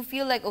 you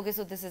feel like, okay,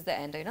 so this is the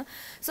end, you know.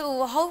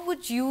 So how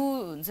would you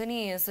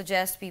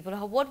suggest people,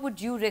 what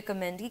would you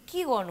recommend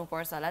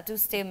to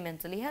stay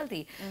mentally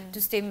healthy,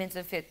 to stay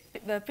mentally fit?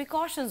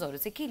 Precautions or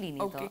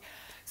okay.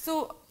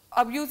 So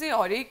अब यो चाहिँ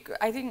हरेक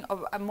I think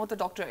अब म त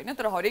doctor हैन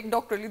तर हरेक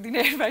डक्टरले दिने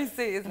एडभाइस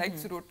चाहिँ इज लाइक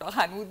सुरोट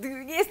खानु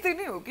यस्तै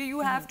नै हो कि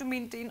you have to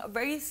maintain a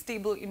very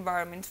stable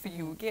environment for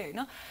you के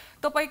हैन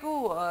तपाईको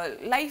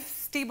लाइफ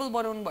स्टेबल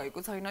बनाउनु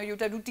भएको छैन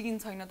एउटा रुटिन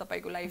छैन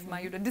तपाईको लाइफमा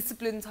एउटा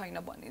डिसिप्लिन छैन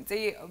भने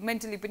चाहिँ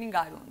मेन्टली पनि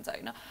गाह्रो हुन्छ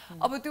हैन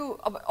अब त्यो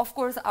अब of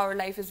course our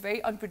life is very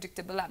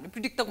unpredictable हामीले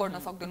प्रिडिक्ट त गर्न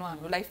सक्दैनौँ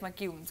हाम्रो लाइफमा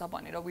के हुन्छ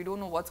भनेर we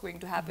don't know what's going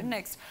to happen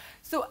next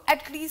so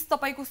at least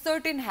तपाईको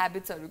सर्टेन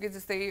ह्याबिट्सहरु के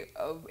जस्तै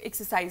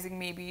एक्सरसाइजिङ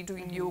मेबी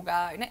डुइङ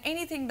योगा हैन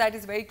anything that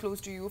is very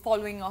close to you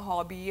following a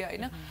hobby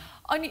हैन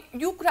अनि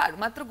यो कुराहरु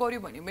मात्र गर्यो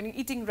भने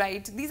eating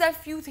right these are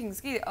few things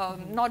कि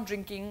नट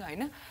ड्रिङ्किङ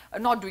हैन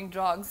not doing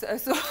drugs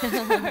so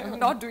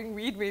not doing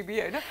weed maybe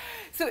हैन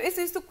so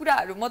यस्तो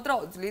कुराहरु मात्र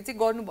हजुरले चाहिँ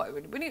गर्नुभयो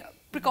भने पनि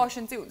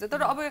प्रिकसन चाहिँ हुन्छ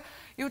तर अब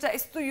एउटा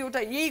यस्तो एउटा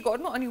यही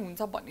गर्नु अनि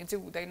हुन्छ भन्ने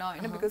चाहिँ हुँदैन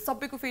हैन बिकज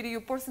सबैको फेरि यो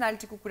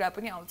पर्सनालिटीको कुरा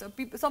पनि आउँछ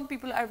some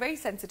people are very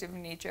sensitive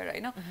in nature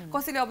हैन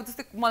कसैले अब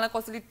जस्तै मलाई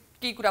कसैले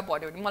केही कुरा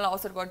भन्यो भने मलाई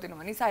असर गर्दैन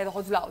भने सायद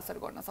हजुरलाई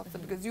असर गर्न सक्छ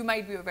because you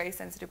might be a very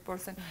sensitive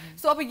person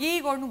so अब यही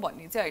गर्नु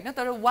भन्ने चाहिँ हैन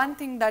तर one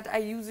thing that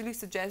I usually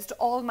suggest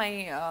all my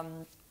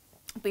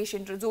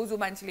patient र जो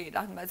मान्छेले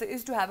हेरिराख्नु भएको छ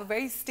is to have a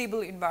very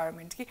stable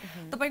environment कि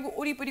तपाईँको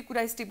वरिपरि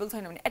कुरा स्टेबल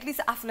छैन भने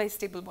एटलिस्ट आफूलाई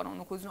स्टेबल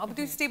बनाउन खोज्नु अब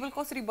त्यो स्टेबल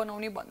कसरी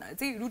बनाउने भन्दा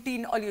चाहिँ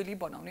रुटिन अलिअलि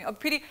बनाउने अब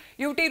फेरि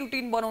एउटै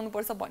रुटिन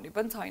बनाउनुपर्छ भन्ने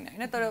पनि छैन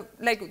होइन तर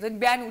लाइक हुन्छ नि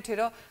बिहान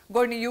उठेर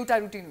गर्ने एउटा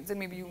रुटिन हुन्छ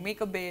maybe you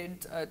make a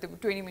bed त्यो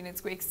 20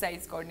 मिनट्सको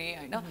एक्सर्साइज गर्ने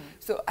होइन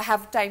so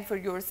have time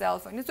for your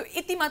self होइन सो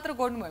यति मात्र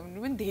गर्नुभयो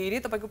भने पनि धेरै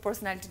तपाईँको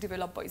पर्सनालिटी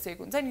डेभलप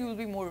भइसकेको हुन्छ and you will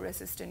be more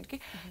resistant कि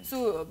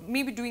so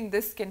maybe doing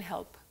this can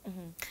help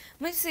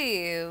See,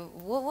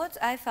 what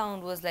I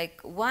found was like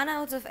 1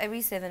 out of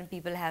every 7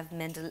 people have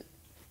mental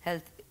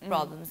health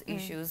problems,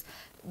 issues,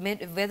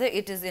 whether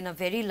it is in a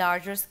very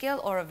larger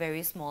scale or a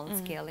very small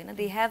scale. You know,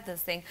 they have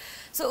this thing.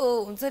 So,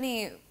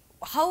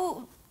 how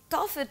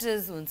tough it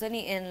is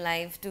in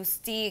life to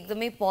stay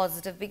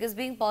positive, because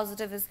being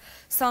positive is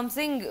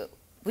something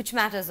which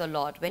matters a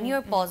lot. When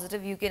you're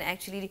positive, you can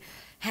actually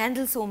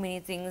handle so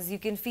many things,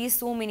 you can face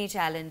so many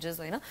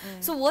challenges. You know?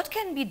 So, what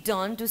can be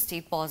done to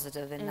stay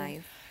positive in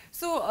life?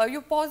 So यो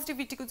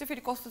पोजिटिभिटीको चाहिँ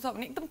फेरि कस्तो छ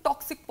भने एकदम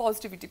toxic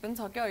positivity पनि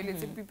छ क्या अहिले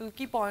चाहिँ पिपल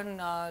किप अन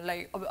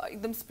लाइक अब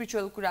एकदम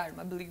स्पिरिचुअल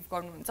कुराहरूमा बिलिभ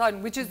गर्नुहुन्छ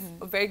अनि which is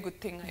a very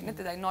good thing होइन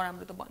त्यसलाई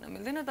नराम्रो त भन्न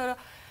मिल्दैन तर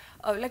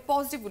लाइक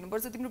पोजिटिभ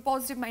हुनुपर्छ तिम्रो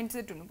पोजिटिभ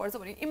माइन्डसेट हुनुपर्छ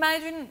भने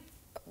imagine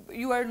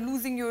you are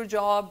losing your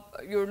job,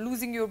 you're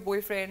losing your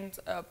boyfriend,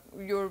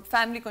 your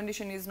family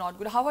condition is not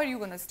good. How are you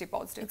going to stay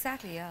positive?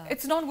 Exactly, yeah.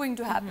 It's not going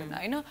to happen,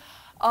 होइन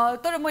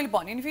तर मैले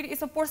भने नि फेरि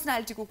यसमा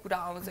पर्सनालिटीको कुरा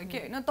आउँछ कि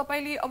होइन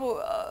तपाईले अब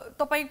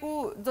तपाईको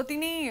जति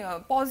नै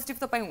पोजिटिभ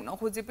तपाईँ हुन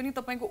खोजे पनि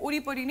तपाईको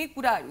वरिपरि नै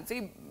कुराहरू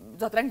चाहिँ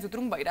जत्राङ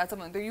जुत्रुङ भइरहेछ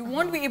भने त you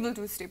want be able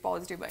to stay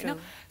positive होइन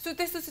सो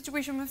त्यस्तो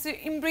सिचुएसनमा चाहिँ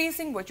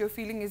इम्ब्रेसिङ what your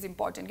feeling is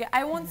important कि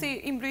I want say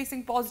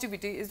इम्ब्रेसिङ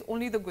positivity is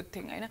only the good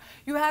thing होइन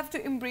you have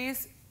to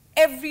embrace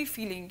every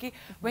feeling कि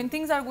when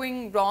things are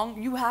going wrong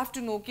you have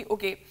to know कि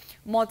okay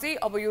म चाहिँ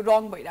अब यो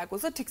wrong भइरहेको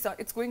छ ठिक छ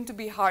it's going to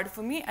be hard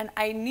for me and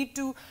I need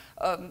to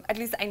at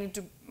least I need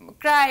to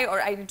cry or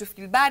I need to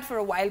feel bad for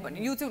a while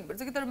भन्ने यो चाहिँ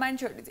हुनुपर्छ कि तर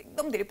मान्छेहरूले चाहिँ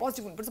एकदम धेरै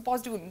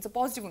पोजिटिभ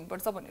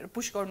हुनुपर्छ भनेर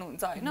पुश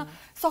गर्नुहुन्छ होइन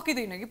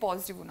सकिँदैन कि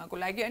पोजिटिभ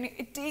हुनको लागि अनि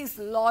it takes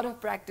lot of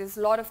practice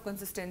lot of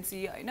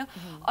consistency होइन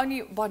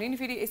अनि भने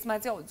नि फेरि यसमा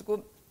चाहिँ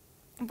हजुरको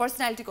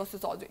पर्सनालिटी कस्तो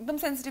छ हजुर एकदम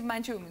सेन्सिटिभ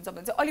मान्छे हुनुहुन्छ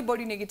भने चाहिँ अलिक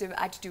बढी नेगेटिभ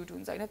एटिट्युड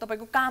हुन्छ होइन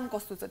तपाईँको काम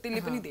कस्तो छ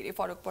त्यसले पनि धेरै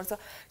फरक पर्छ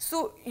सो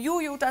यो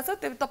एउटा छ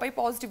त्यो तपाईँ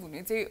पोजिटिभ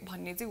हुने चाहिँ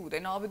भन्ने चाहिँ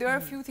हुँदैन अब there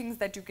are few things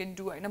that you can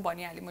do होइन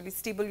भनिहालेँ मैले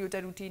स्टेबल एउटा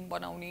रुटिन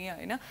बनाउने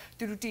होइन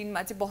त्यो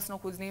रुटिनमा चाहिँ बस्न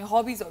खोज्ने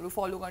हबिजहरू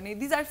फलो गर्ने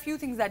these are few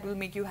things that will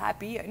make you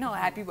happy होइन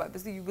ह्याप्पी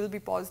भएपछि यु विल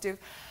बी पोजिटिभ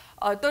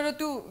तर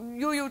त्यो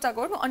यो एउटा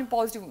गर्नु अनि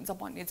पोजिटिभ हुन्छ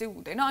भन्ने चाहिँ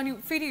हुँदैन अनि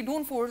फेरि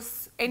don't force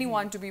any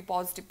one to be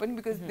positive पनि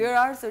because there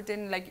are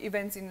certain like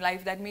events in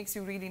life that makes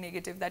you really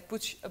negative that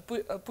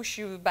push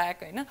you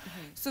back होइन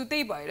सो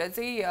त्यही भएर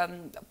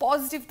चाहिँ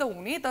पोजिटिभ त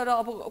हुने तर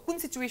अब कुन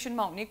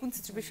सिचुएसनमा हुने कुन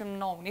सिचुएसनमा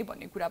नहुने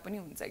भन्ने कुरा पनि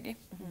हुन्छ कि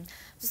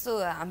जस्तो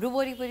हाम्रो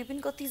वरिपरि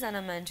पनि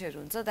कतिजना मान्छेहरू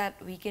हुन्छ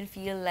that we can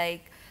feel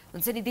like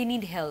हुन्छ नि दे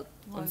निड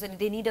हेल्प हुन्छ नि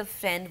दे निड अ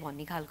फ्रेन्ड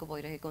भन्ने खालको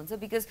भइरहेको हुन्छ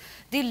because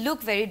they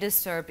look very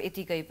disturb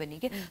यतिकै पनि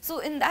के so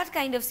in that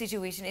kind of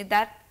situation in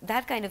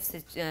that kind of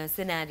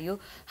scenario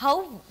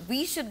how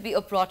we should be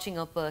approaching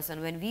a person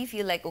when we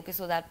feel like okay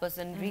so that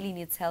person really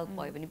needs help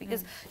भयो भने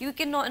because you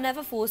can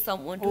never force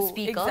some one to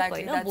speak up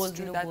होइन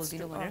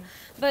बोलिदिनु भनेर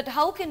but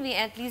how can we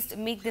at least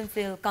make them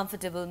feel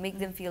comfortable make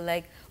them feel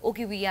like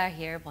okay we are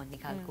here भन्ने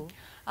खालको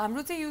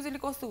हाम्रो चाहिँ usually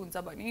कस्तो हुन्छ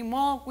भने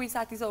म कोही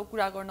साथीसँग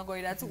कुरा गर्न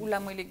गइरहेको छु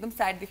उसलाई मैले एकदम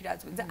स्याड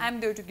देखिरहेको छु भने चाहिँ आइ am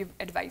there to give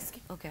advice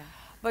कि okay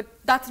but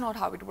that's not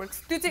how it works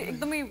त्यो चाहिँ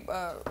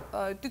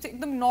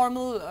एकदम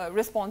नर्मल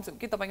रेस्पोन्स हो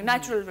कि तपाईँको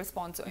नेचुरल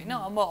रेस्पोन्स हो होइन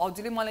अब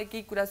हजुरले मलाई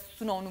केही कुरा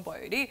सुनाउनु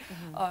भयो अरे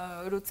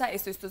रोजा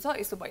यस्तो यस्तो छ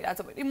यस्तो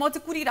भइरहेछ भने म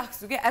चाहिँ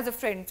कुरिराख्छु कि एज अ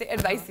फ्रेन्ड चाहिँ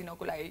एडभाइस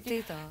दिनको लागि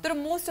कि तर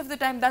most of the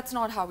time that's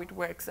not how it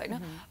works होइन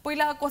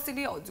पहिला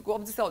कसैले हजुरको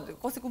अब जस्तै हजुर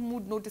कसैको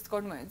मुड नोटिस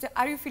गर्नु भयो भने चाहिँ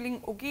are you feeling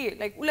okay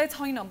like उसलाई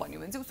छैन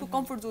भन्यो भने चाहिँ उसको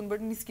कम्फर्ट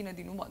जोनबाट निस्किन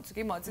दिनु भन्छु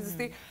कि म चाहिँ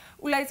जस्तै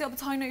उसलाई चाहिँ अब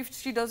छैन if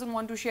C doesn't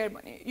want to share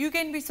भने you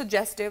can be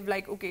सजेस्टिभ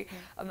like okay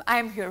I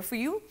am here for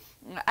you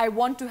I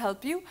want to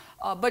help you,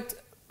 but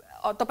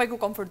तपाईको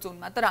कम्फर्ट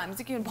जोनमा तर हामी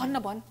चाहिँ के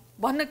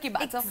भन्न के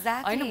भएको छ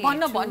होइन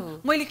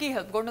भन्न मैले के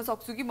हेल्प गर्न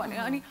सक्छु कि भने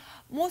अनि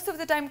मोस्ट अफ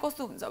द टाइम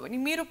कस्तो हुन्छ भने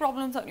मेरो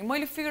प्रब्लम छ भने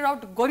मैले फिगर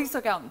आउट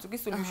गरिसकेका हुन्छु कि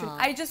solution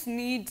I just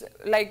need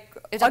like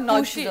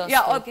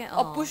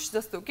a push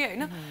जस्तो के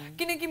होइन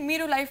किनकि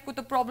मेरो लाइफको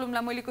त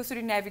प्रब्लमलाई मैले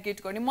कसरी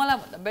नेभिगेट गर्ने मलाई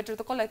भन्दा बेटर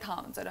त कसलाई थाहा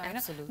हुन्छ र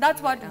होइन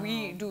that's what we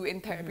do in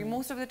therapy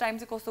most of the time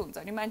चाहिँ कस्तो हुन्छ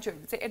भने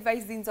मान्छेहरूले चाहिँ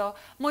एडभाइस दिन्छ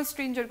म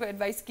स्ट्रेन्जरको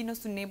एडभाइस किन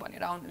सुन्ने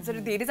भनेर आउनुहुन्छ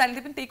र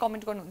धेरैजनाले पनि त्यही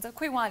कमेन्ट गर्नुहुन्छ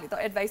खोइ उहाँले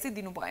त एडभाइसै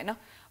दिनु भएन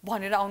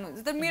भनेर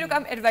आउनुहुन्छ तर मेरो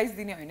काम एडभाइस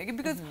दिने होइन कि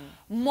बिकज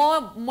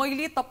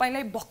मैले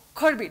तपाईँलाई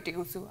भर्खर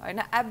भेटेको छु होइन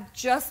I have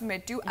just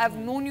met you I have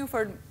known you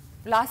for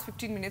last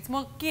 15 minutes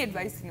म के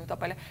एडभाइस दिनु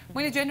तपाईँलाई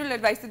मैले जेनरल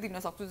एडभाइस त दिन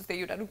सक्छु जस्तै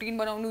एउटा रुटिन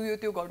बनाउनु यो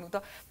त्यो गर्नु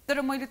त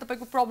तर मैले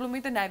तपाईँको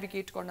प्रब्लमै त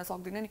नेभिगेट गर्न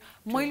सक्दिनँ नि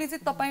मैले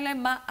चाहिँ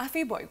तपाईँलाई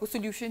आफै भएको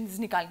सोल्युसन्स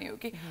निकाल्ने हो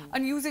कि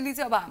अनि युजली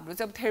चाहिँ अब हाम्रो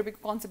चाहिँ अब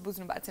थेरापीको कन्सेप्ट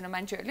बुझ्नु भएको छैन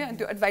मान्छेहरूले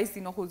अनि त्यो एडभाइस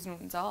दिन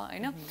खोज्नुहुन्छ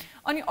होइन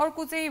अनि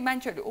अर्को चाहिँ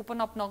मान्छेहरूले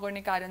ओपन अप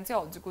नगर्ने कारण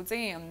चाहिँ हजुरको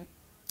चाहिँ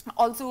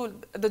also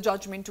the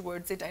judgment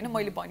towards it होइन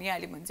मैले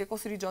भनिहालेँ भने चाहिँ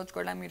कसरी जज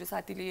गर्ला मेरो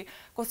साथीले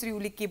कसरी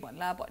उसले के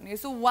भन्ला भन्ने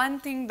so one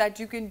thing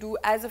that you can do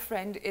as a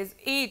friend is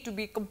a to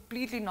be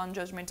completely non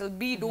judgemental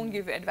be don't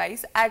give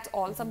advice at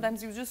all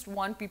sometimes you just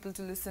want people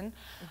to listen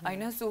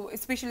होइन so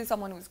specially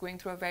someone who is going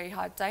through a very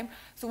hard time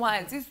so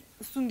उहाँहरूले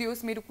चाहिँ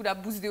सुनिदियोस् मेरो कुरा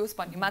बुझिदियोस्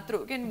भन्ने मात्र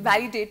हो कि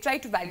validate try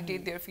to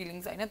validate there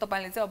feelings होइन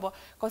तपाईँले चाहिँ अब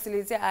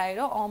कसैले चाहिँ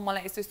आएर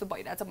मलाई यस्तो यस्तो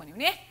भइरहेछ भन्यो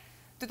भने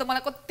त्यो त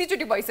मलाई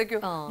कतिचोटि भइसक्यो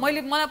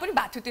मलाई पनि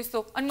भएको थियो त्यस्तो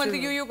अनि मैले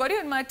यो गरेँ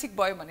अनि मलाई ठिक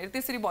भयो भनेर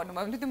त्यसरी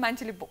भन्नुभयो भने त्यो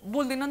मान्छेले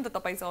बोल्दैन नि त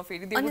तपाईँसँग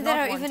फेरि अनि देयर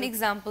आर इभन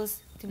एक्जाम्पल्स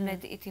तिमीलाई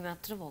त यति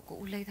मात्र भएको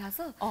उसलाई थाहा छ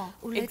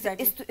उसलाई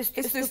Exactly. यस्तो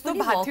यस्तो यस्तो यस्तो यस्तो पनि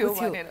भएको थियो भएको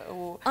थियो भनेर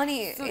हो अनि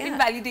so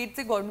invalidate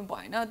चाहिँ गर्नु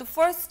भएन the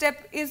first step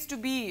is to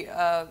be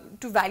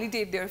to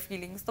validate their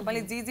feelings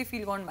तपाईले जे जे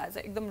feel गर्नु भएको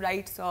छ एकदम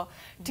राइट छ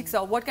ठीक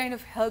छ what kind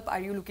of help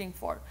are you looking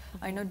for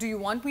I know do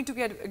you want me to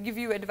give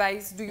you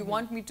advice do you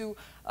want me to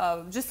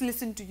just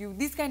listen to you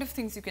these kind of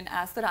things you can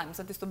ask तर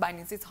हामीसँग त्यस्तो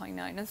बानी चाहिँ छैन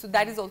हैन so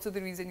that is also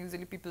the reason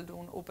usually people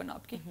don't open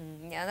up ki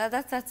yeah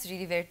that's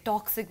really very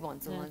toxic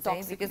one so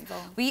toxic because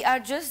we are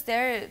just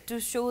there to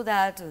show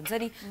that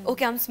हुन्छ नि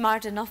okay I'm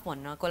smart enough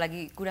भन्नको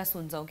लागि कुरा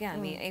सुन्छौं के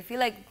हामी I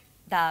feel like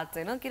that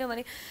हैन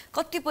किनभने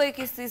कतिपय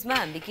केसेसमा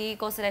हामीले के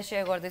कसैलाई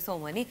शेयर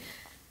गर्दैछौं भने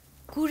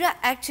कुरा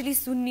एक्चुअली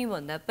सुन्ने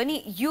भन्दा पनि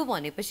यो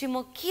भनेपछि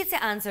म के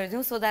चाहिँ आन्सर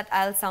दिउँ so that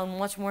I'll sound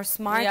much more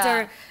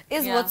smarter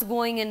is what's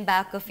going in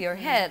back of your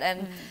head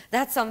and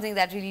that's something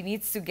that really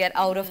needs to get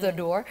out of the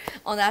door.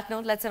 On that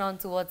note, let's head on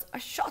towards a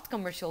short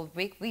commercial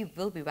break. We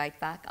will be right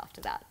back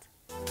after that.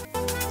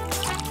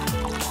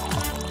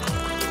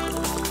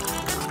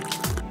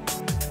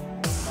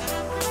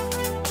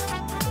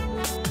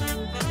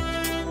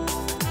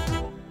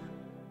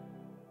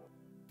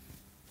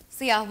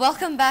 So yeah,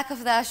 welcome back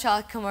after that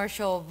short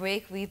commercial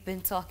break. We've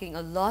been talking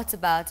a lot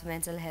about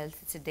mental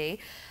health today.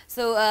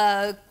 So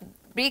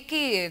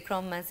breaky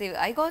from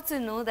I got to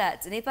know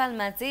that Nepal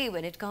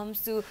when it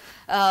comes to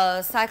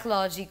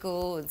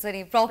psychological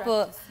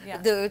proper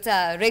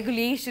the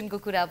regulation ko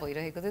kura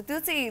bhairaheko थियो त्यो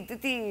चाहिँ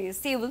त्यति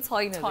stable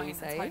छैन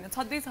छैन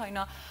छदै छैन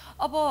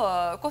अब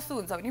कस्तो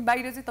हुन्छ भने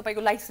बाहिर चाहिँ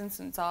तपाईको लाइसेन्स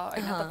हुन्छ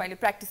हैन तपाईले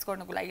प्र्याक्टिस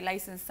गर्नको लागि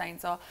लाइसेन्स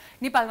चाहिन्छ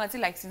नेपालमा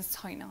चाहिँ लाइसेन्स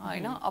छैन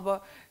हैन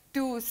अब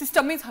त्यो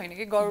सिस्टमै छैन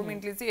के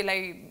गभर्नमेन्टले चाहिँ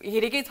यसलाई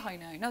हेरेकै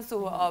छैन हैन सो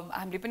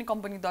हामीले पनि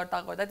कम्पनी दर्ता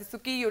गर्दा त्यस्तो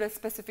केही एउटा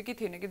स्पेसिफिकै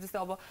थिएन कि जस्तै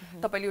अब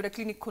तपाईले एउटा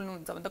क्लिनिक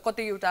खोल्नुहुन्छ भने त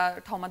कतै एउटा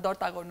ठाउँमा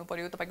दर्ता गर्नु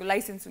पर्यो तपाईको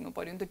लाइसेन्स हुनु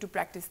पर्यो नि त टु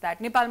प्र्याक्टिस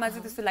दैट नेपालमा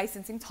चाहिँ त्यस्तो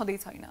लाइसेन्सिङ छँदै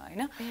छैन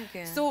हैन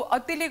सो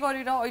त्यसले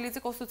गरेर अहिले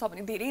चाहिँ कस्तो छ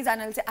भने धेरै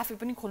जनाले चाहिँ आफै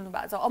पनि खोल्नु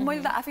भएको छ अब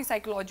मैले त आफै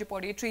साइकोलोजी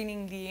पढे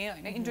ट्रेनिङ लिए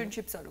हैन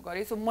इन्टर्नशिप्सहरु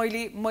गरे सो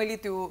मैले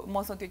त्यो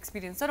मसँग त्यो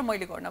एक्सपिरियन्स छ र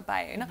मैले गर्न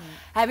पाए हैन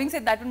ह्याभिङ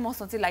सेड दैट पनि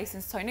मसँग चाहिँ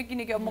लाइसेन्स छैन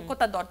किनकि अब म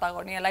कता दर्ता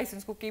गर्ने या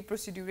लाइसेन्सको केही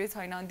प्रोसिड्युर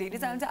छैन धेरै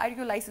जना चाहिँ आर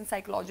यु लाइसेन्स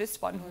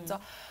साइकोलोजिस्ट भन्नुहुन्छ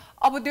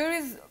अब देयर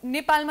इज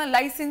नेपालमा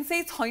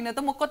लाइसेन्सै छैन त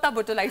म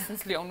कताबाट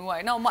लाइसेन्स ल्याउनु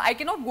हैन म I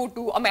can not go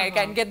to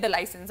America and get the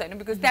licence हैन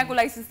बिकज त्यहाँको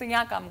लाइसेन्स त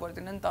यहाँ काम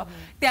गर्दैन नि त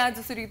त्यहाँ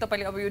जसरी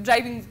तपाईले अब यो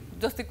ड्राइभिङ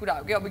जस्तै कुरा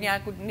हो कि अब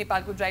यहाँको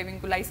नेपालको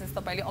ड्राइभिङको लाइसेन्स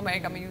तपाईले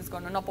अमेरिकामा युज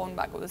गर्न नपाउनु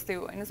भएको जस्तै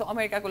हो हैन सो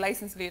अमेरिकाको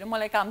लाइसेन्स लिएर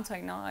मलाई काम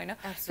छैन हैन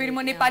फेरि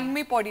म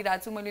नेपालीमै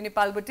पढिरहेको छु मैले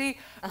नेपालबाटै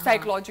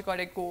साइकोलोजी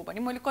गरेको हो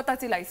भने मैले कता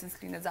चाहिँ लाइसेन्स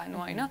लिन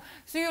जानु हैन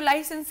सो यो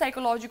लाइसेन्स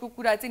साइकोलोजीको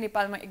कुरा चाहिँ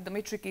नेपालमा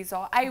एकदमै ट्रिकी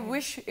छ I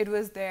wish it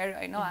was there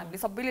हैन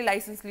हामीले सबैले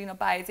लाइसेन्स लिन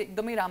पाए चाहिँ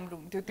एकदमै राम्रो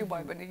हुन्थ्यो त्यो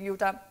भयो भने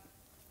एउटा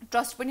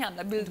ट्रस्ट पनि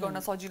हामीलाई बिल्ड गर्न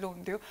सजिलो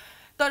हुन्थ्यो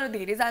तर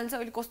धेरै जना चाहिँ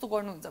अहिले कस्तो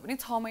गर्नुहुन्छ भने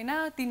 6 महिना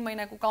 3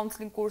 महिनाको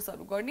काउन्सलिङ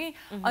कोर्सहरु गर्ने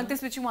अनि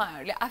त्यसपछि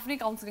उहाँहरुले आफ्नै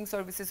काउन्सलिङ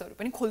सर्भिसेसहरु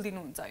पनि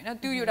खोल्दिनुहुन्छ हैन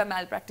त्यो एउटा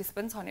म्याल प्र्याक्टिस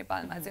पनि छ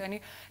नेपालमा चाहिँ अनि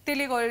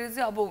त्यसले गरेर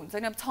चाहिँ अब हुन्छ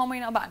नि अब 6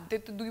 महिना अब हामी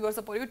त 2 वर्ष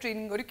पर्यो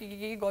ट्रेनिङ गर्यो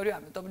के गर्यो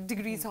हाम्रो त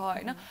डिग्री छ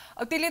हैन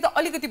अब त्यसले त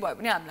अलिकति भयो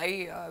भने हामीलाई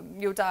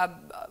एउटा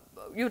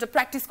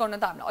प्र्याक्टिस गर्न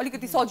त हामीलाई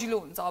अलिकति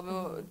सजिलो हुन्छ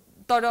अब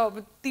तर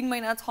 3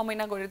 महिना 6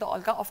 महिना गरेर त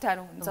हल्का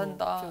अप्ठ्यारो हुन्छ नि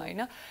त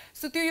हैन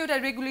सो त्यो एउटा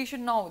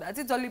रेगुलेसन नहुँदा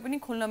चाहिँ जसले पनि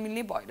खोल्न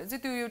मिल्ने भएर चाहिँ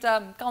त्यो एउटा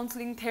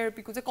काउन्सलिङ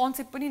थेरापीको चाहिँ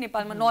कन्सेप्ट पनि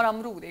नेपालमा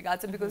नराम्रो हुँदै गएको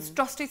छ बिकज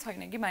ट्रस्टै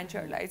छैन कि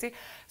मान्छेहरुलाई चाहिँ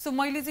सो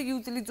मैले चाहिँ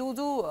युजुअली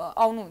जो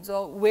आउनुहुन्छ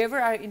वेभर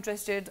आर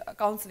इन्ट्रेस्टेड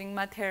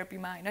काउन्सलिङमा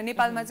थेरापीमा हैन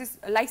नेपालमा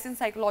चाहिँ लाइसेन्स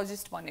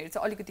साइकोलोजिस्ट भनेर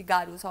चाहिँ अलिकति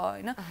गाह्रो छ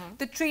हैन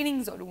त्यो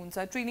ट्रेनिङ्सहरु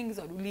हुन्छ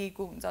ट्रेनिङ्सहरु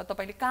लिएको हुन्छ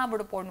तपाईले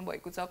कहाँबाट पढ्नु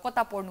भएको छ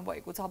कता पढ्नु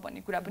भएको छ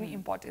भन्ने कुरा पनि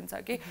इम्पोर्टेन्ट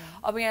छ के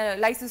अब यहाँ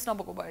लाइसेन्स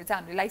नभएको भएर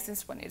चाहिँ हामीले लाइसेन्स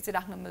भनेर चाहिँ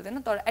राख्न मिल्दैन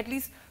तर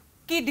एटलिस्ट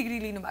के डिग्री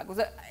लिनु भएको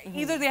छ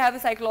इदर they have a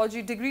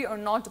psychology degree or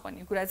not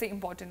भन्ने कुरा चाहिँ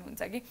इम्पोर्टेन्ट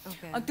हुन्छ कि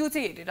अनि त्यो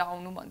चाहिँ हेरेर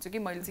आउनु भन्छु कि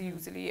मैले चाहिँ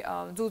युजुअली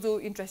जो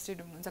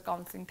इन्ट्रेस्टेड हुनुहुन्छ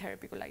काउन्सलिङ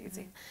थेरापीको लागि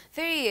चाहिँ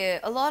फेरि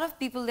a lot of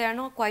people they are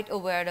not quite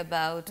aware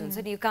about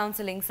हुन्छ नि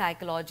काउन्सलिङ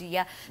साइकोलोजी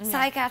या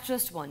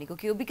साइकियाट्रिस्ट भनेको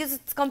के हो because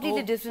it's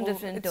completely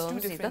different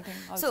terms नि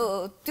त सो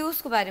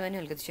त्यसको बारेमा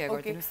नि अलिकति शेयर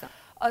गरिदिनुस् न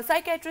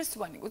साइकियाट्रिस्ट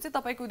भनेको चाहिँ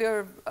तपाईको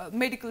देयर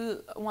मेडिकल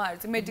उहाँहरु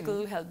चाहिँ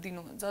मेडिकल हेल्प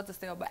दिनुहुन्छ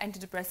जस्तै अब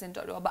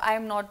एन्टिडिप्रेसेन्टहरु अब I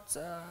am not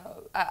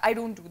I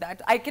don't do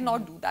that I can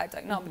not do that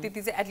हैन अब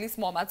त्यति चाहिँ एटलिस्ट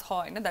ममा छ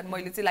हैन दैट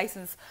मैले चाहिँ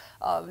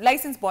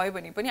लाइसेन्स भयो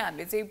भने पनि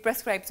हामीले चाहिँ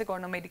प्रेस्क्राइब चाहिँ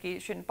गर्न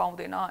मेडिकेसन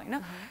पाउँदैन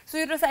हैन सो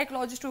एउटा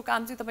साइकोलोजिस्टको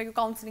काम चाहिँ तपाईको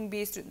काउन्सलिङ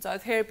बेस्ड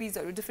हुन्छ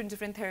थेरापीजहरु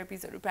डिफरेन्ट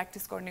थेरापीजहरु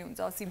प्र्याक्टिस गर्ने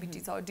हुन्छ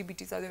सीबीटी छ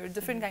डीबीटी छ there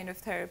different kind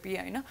of therapy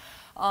हैन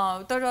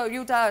तर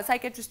एउटा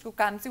साइकियाट्रिस्टको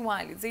काम चाहिँ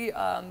उहाँले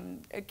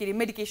चाहिँ के रे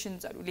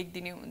मेडिकेसन्सहरु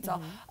लेखिदिने हुन्छ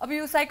अब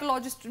यो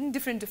साइकोलोजिस्ट पनि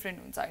डिफरेन्ट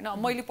हुन्छ हैन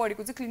मैले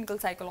पढेको चाहिँ क्लिनिकल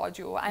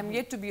साइकोलोजी हो I am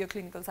yet to be a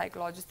clinical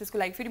psychologist त्यसको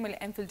लागि फेरि मैले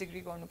एमफिल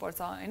डिग्री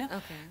गर्नुपर्छ हैन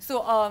सो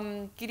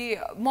के रे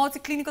म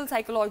चाहिँ क्लिनिकल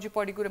साइकोलोजी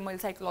पढेको र मैले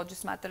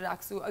साइकोलोजिस्ट मात्र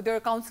राख्छु देयर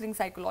काउन्सलिङ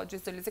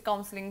साइकोलोजिस्टहरुले चाहिँ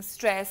काउन्सलिङ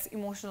स्ट्रेस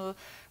इमोसनल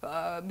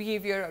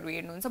बिहेभियरहरु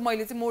हेर्नुहुन्छ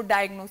मैले चाहिँ मोर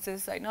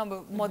डायग्नोसिस हैन अब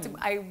म चाहिँ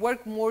I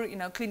work more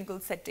in a clinical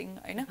setting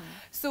हैन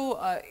सो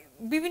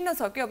विभिन्न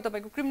छ के अब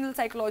तपाईको क्रिमिनल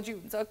साइकोलोजी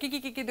हुन्छ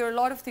के there are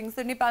lot of things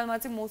त नेपालमा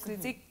चाहिँ मोस्टली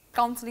चाहिँ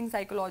काउन्सलिङ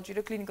साइकोलोजी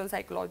र क्लिनिकल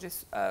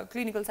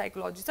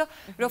साइकोलोजी छ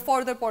र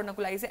फर्दर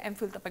पढ्नको लागि चाहिँ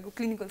एमफिल तपाईँको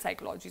क्लिनिकल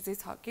साइकोलोजी चाहिँ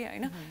छ कि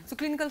होइन सो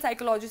क्लिनिकल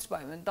साइकोलोजिस्ट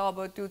भयो भने त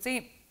अब त्यो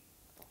चाहिँ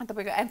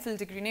तपाईँको एमफिल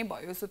डिग्री नै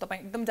भयो सो तपाईँ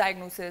एकदम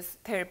डायग्नोसिस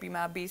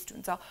थेरापीमा बेस्ड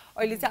हुन्छ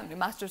अहिले चाहिँ हामीले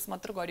मास्टर्स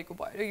मात्र गरेको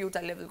भएर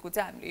एउटा लेभलको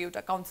चाहिँ हामीले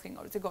एउटा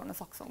काउन्सलिङहरू चाहिँ गर्न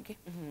सक्छौँ कि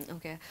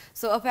okay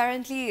so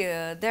apparently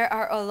there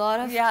are a lot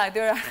of yeah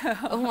there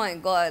R oh my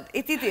God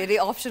यति धेरै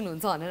अप्सन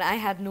हुन्छ भनेर आई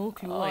ह्याड नो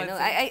क्लू हैन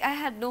I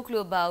had no clue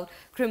about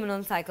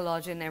criminal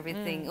psychology and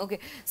everything okay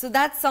so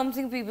that's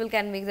something people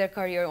can make their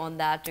career on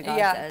that regard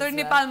yeah तर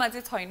नेपालमा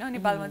चाहिँ छैन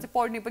नेपालमा चाहिँ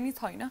पढ्ने पनि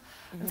छैन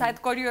सायद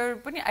करियर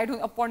पनि आई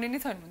डोन्ट पढ्ने नै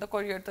छैन भने त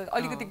करियर त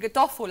अलिकति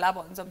टफ होला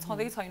भन्छ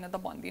छँदै छैन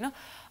त भन्दिनँ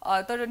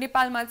तर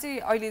नेपालमा चाहिँ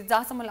अहिले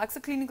जहाँसम्म लाग्छ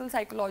क्लिनिकल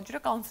साइकोलोजी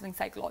र काउन्सलिङ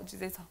साइकोलोजी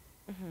चाहिँ छ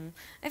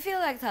I feel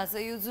like थाहा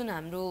छ यो जुन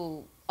हाम्रो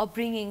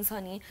upbringing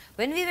छ नि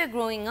when we were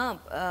growing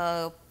up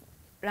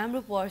राम्रो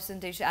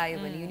पर्सेन्टेज आयो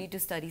भने you need to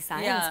study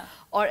science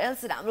or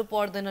else राम्रो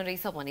पर्दैन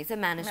रहेछ भने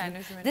चाहिँ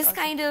management this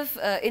kind of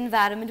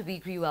environment we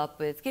grew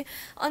up with के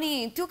अनि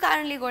त्यो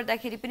कारणले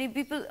गर्दाखेरि पनि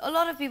a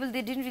lot of people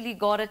they didn't really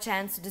got a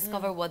chance to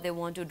discover what they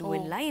want to do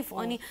in life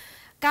अनि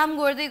काम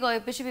गर्दै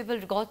गएपछि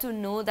people got to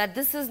know that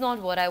this is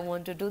not what I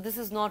want to do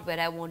this is not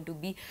where I want to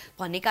be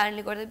भन्ने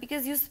कारणले गर्दा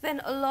because you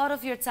spend a lot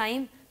of your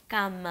time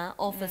काममा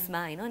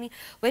अफिसमा हैन अनि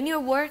when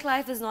your work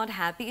life is not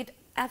happy it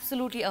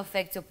absolutely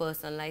affects your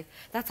personal life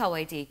that's how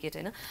I take it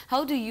and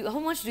how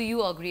much do you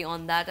agree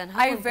on that and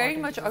how I very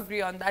much agree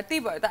on that त्यही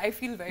भएर त I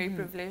feel very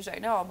privileged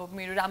हैन अब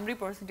मेरो राम्रै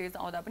percentage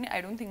आउँदा पनि I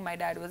don't think my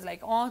dad was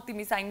like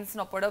तिमी साइन्स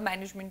नपढ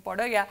म्यानेजमेन्ट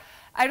पढ या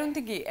I don't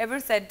think he ever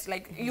said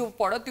like यो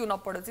पढ त्यो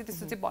नपढ चाहिँ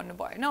त्यस्तो चाहिँ भन्नु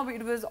भएन अब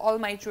it was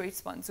all my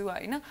choice भन्छु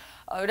हैन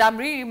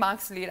राम्रै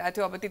मार्क्स लिएर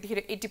आथ्यो अब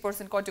त्यतिखेर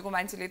 80% कटेको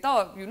मान्छेले त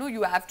you know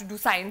you have to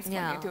do science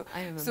भन्ने थियो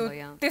so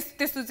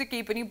त्यस्तो चाहिँ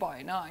केही पनि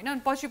भएन हैन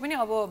अनि पछि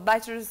पनि अब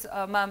ब्याचलर्स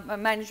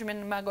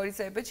म्यानेजमेन्टमा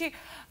गरिसकेपछि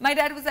my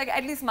dad was like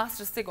at least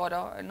masters चाहिँ गर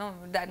होइन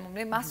ड्याड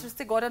मम्मीले मास्टर्स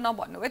चाहिँ गर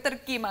नभन्नु है तर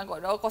केमा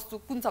गर कस्तो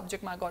कुन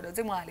सब्जेक्टमा गर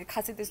चाहिँ उहाँले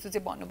खासै त्यस्तो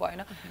चाहिँ भन्नु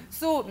भएन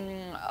so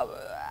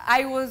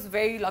I was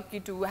very lucky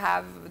to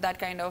have that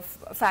kind of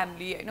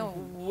family होइन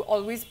हु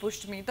अलवेज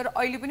पुस्ड मी तर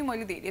अहिले पनि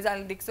मैले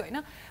धेरैजनाले देख्छु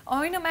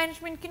होइन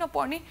म्यानेजमेन्ट किन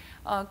पढ्ने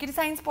के अरे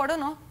साइन्स पढ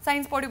न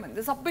साइन्स पढ्यो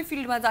भने चाहिँ सबै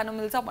फिल्डमा जानु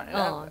मिल्छ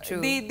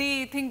भनेर दे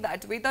थिङ्क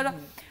द्याट वे तर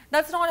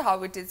that's not how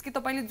it is कि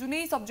तपाईले जुनै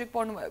सब्जेक्ट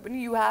पढ्नु भयो भने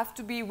you have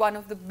to be one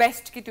of the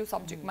best कि त्यो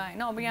सब्जेक्टमा हैन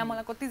अब यहाँ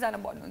मलाई कतिजना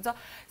भन्नुहुन्छ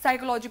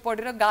साइकोलोजी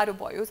पढेर गाह्रो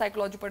भयो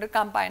साइकोलोजी पढेर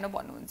काम पाएन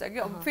भन्नुहुन्छ कि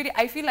अब फेरि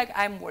I feel like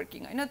I am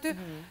working हैन त्यो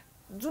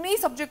जुनै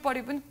सब्जेक्ट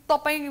पढे पनि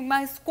तपाईमा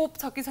स्कोप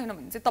छ कि छैन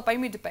भने चाहिँ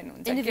तपाईमै डिपेन्ड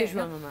हुन्छ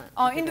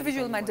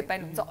इन्डिभिजुअलमा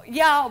डिपेन्ड हुन्छ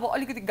या अब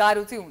अलिकति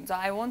गाह्रो चाहिँ हुन्छ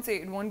I won't say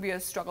it won't be a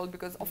struggle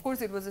because of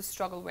course it was a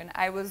struggle when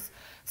I was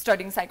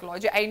studying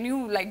psychology I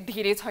knew like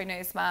धेरै छैन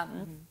यसमा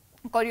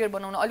करियर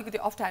बनाउन अलिकति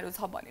अप्ठ्यारो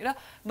छ भनेर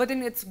बट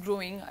देन इट्स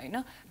ग्रोइङ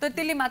हैन तर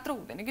त्यसले मात्र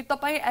हुँदैन कि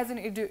तपाईँ एज एन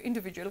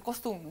इन्डिभिजुअल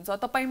कस्तो हुनुहुन्छ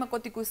तपाईमा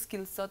कतिको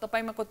स्किल्स छ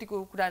तपाईमा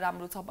कतिको कुरा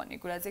राम्रो छ भन्ने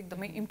कुरा चाहिँ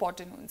एकदमै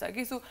इम्पोर्टेन्ट हुन्छ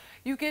कि so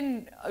you can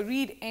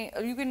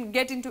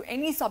get into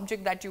any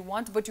subject that you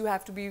want but you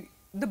have to be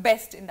the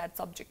best in that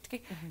subject कि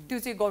त्यो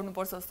चाहिँ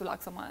गर्नुपर्छ जस्तो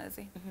लाग्छ मलाई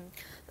चाहिँ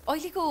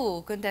अहिलेको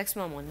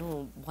कन्टेक्स्टमा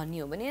भन्ने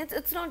हो भने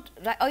इट्स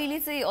नट अहिले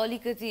चाहिँ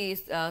अलिकति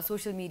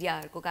सोसियल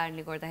मिडियाहरूको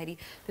कारणले गर्दाखेरि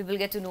people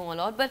get to know a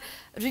lot but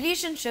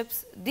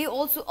relationships they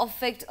also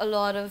affect a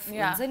lot of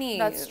हुन्छ नि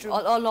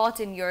a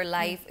lot in your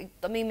life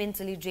एकदमै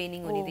मेन्टली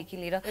ड्रेनिङ हुनेदेखि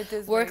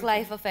लिएर वर्क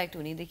लाइफ अफेक्ट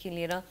हुनेदेखि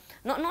लिएर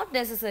नट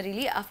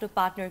नेसेसरीली आफ्नो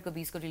पार्टनरको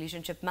बिचको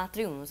रिलेसनसिप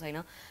मात्रै हुनु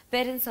छैन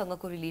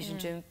पेरेन्ट्ससँगको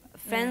relationship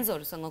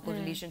फ्रेन्ड्सहरूसँगको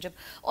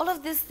relationship all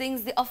of this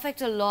things they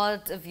affect a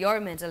lot of your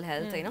mental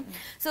health होइन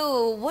so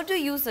what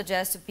do you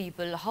suggest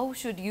people how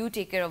should you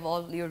take care of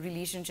all your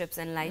relationships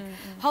in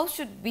life how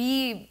should we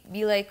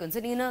be like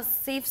in a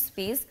safe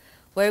space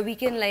where we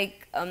can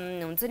like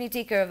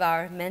take care of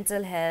our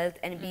mental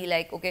health and be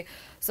like okay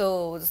so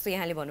जस्तो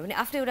यहाँले भन्नु भने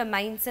आफ्नो एउटा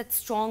mindset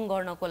strong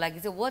गर्नको लागि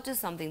चाहिँ what is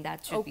something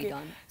that should be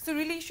done so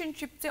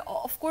relationship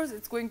चाहिँ of course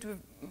it's going to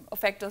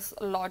affect us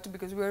a lot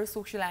because we're a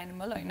social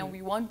animal हैन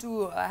we want to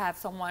have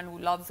someone who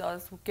loves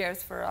us who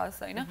cares for us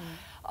हैन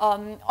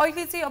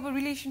अहिले चाहिँ अब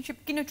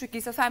relationship किन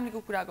tricky छ फ्यामिलीको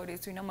कुरा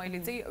गरेको छुइनँ मैले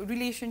चाहिँ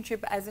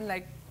relationship as in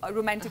like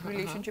romantic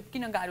relationship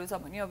किन गाह्रो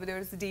छ भने अब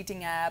देयर इज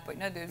डेटिङ एप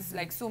होइन there is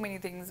like so many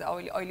things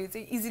अहिले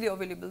चाहिँ इजिली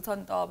अभाइलेबल छ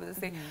नि त अब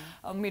जस्तै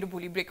मेरो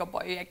भोलि ब्रेकअप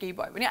भयो या केही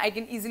भयो भने I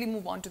can easily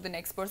move on to the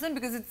next person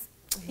because it's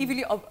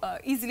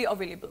easily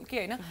available के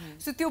होइन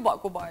सो त्यो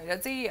भएको भएर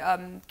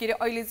चाहिँ के अरे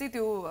अहिले चाहिँ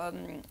त्यो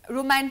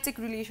रोमान्टिक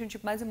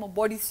रिलेसनसिपमा चाहिँ म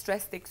बडी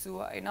स्ट्रेस देख्छु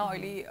होइन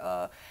अहिले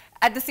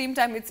at the same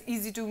time it's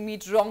easy to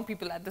meet wrong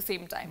people at the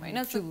same time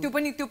हैन सो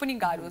त्यो पनि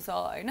गाह्रो छ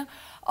हैन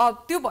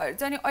त्यो भएर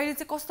चाहिँ अनि अहिले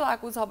चाहिँ कस्तो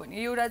आएको छ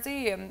भने एउटा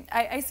चाहिँ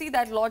I see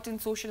that lot in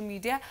social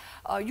media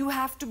you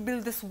have to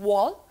build this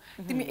wall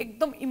तिमी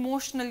एकदम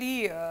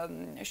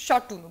इमोसनली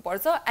शट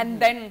हुनुपर्छ and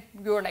then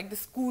you're like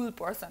this Kul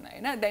person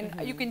हैन then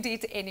you can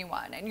date any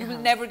one and you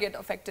will never get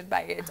affected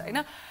by it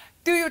हैन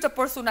त्यो एउटा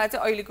persona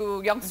चाहिँ अहिलेको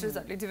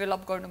यंगस्टर्सहरुले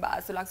develop गर्नु भएको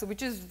जस्तो लाग्छ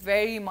which is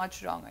very much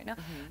wrong हैन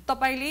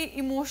तपाईले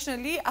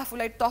इमोसनली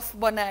आफुलाई टफ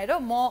बनाएर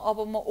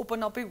म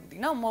ओपन अपै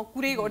हुँदिन म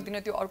कुरै गर्दिन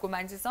त्यो अर्को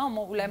मान्छेसँग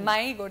म उलाई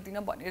मायै गर्दिन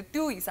भनेर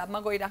त्यो हिसाबमा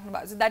गइराख्नु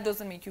भएको छ that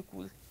doesn't make you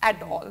cool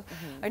at all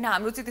हैन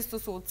हाम्रो चाहिँ त्यस्तो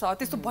सोच छ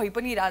त्यस्तो भइ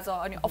पनि रहेछ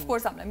अनि अफ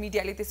कोर्स हामीलाई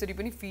मिडियाले त्यसरी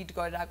पनि फिड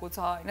गरिरहेको छ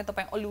हैन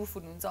तपाई अलुफ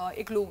हुनुहुन्छ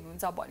एक्लो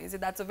हुनुहुन्छ भने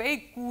चाहिँ that's a very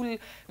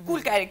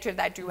cool character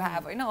that you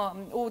have हैन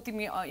ओ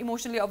तिमी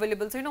इमोसनली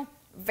अवेलेबल छैनौ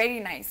very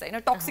nice हैन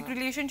टक्सिक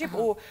रिलेशनशिप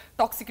ओ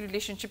टक्सिक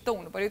रिलेशनशिप त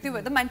हुनु पर्यो त्यो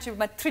भएर त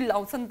मान्छेमा थ्रिल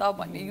आउँछ नि त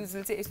भन्ने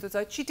युजुअली चाहिँ यस्तो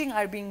छ चिटिङ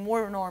आर बीइङ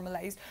मोर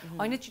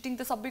नर्मलाइज्ड हैन चिटिङ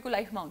त सबैको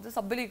लाइफमा हुन्छ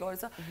सबैले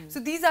गर्छ so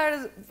these are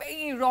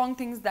very wrong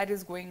things that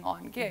is going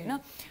on के हैन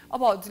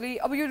अब हजुरले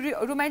अब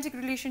यो रोमान्टिक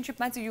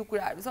रिलेशनशिपमा चाहिँ यो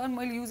कुराहरू छ अनि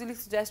मैले युजुअली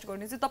सजेस्ट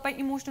गर्ने चाहिँ तपाईँ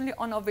इमोसनली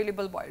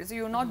अनअवेलेबल भएर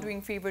चाहिँ you not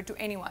doing favour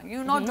to एनीवान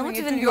you not doing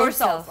it to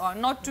yourself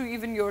not to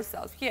even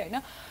yourself के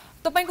हैन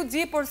तपाईको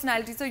जे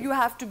पर्सनालिटी छ you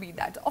have to be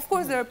that of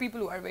course there are people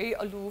who are very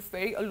aloof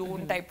very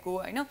alone टाइपको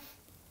हैन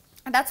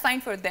that's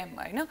fine for them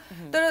हैन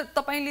तर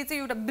तपाईले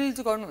चाहिँ एउटा बिल्ड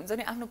गर्नुहुन्छ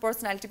नि आफ्नो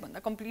पर्सनालिटी भन्दा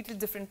completely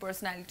different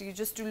personality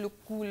just to look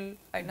कूल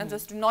हैन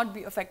just to not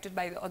be affected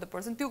by the other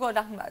person त्यो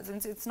गरिराख्नु भएको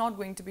छ it's not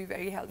going to be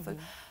very helpful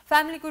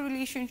फ्यामिलीको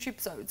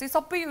रिलेसनशिप्सहरु चाहिँ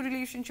सबै यो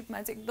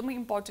रिलेसनशिपमा चाहिँ एकदमै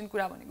इम्पोर्टेन्ट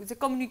कुरा भनेको चाहिँ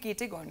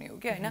कम्युनिकेटै गर्ने हो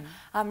के हैन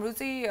हाम्रो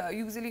चाहिँ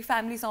युजुअली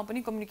फ्यामिलीसँग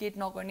पनि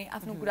कम्युनिकेट नगर्ने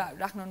आफ्नो कुराहरु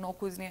राख्न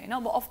नखोज्ने हैन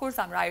अब अफ कोर्स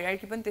हाम्रो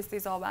हायरार्की पनि त्यस्तै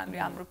छ अब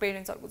हामीले हाम्रो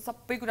पेरेन्ट्सहरुको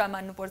सबै कुरा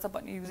मान्नुपर्छ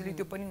भन्ने युजुअली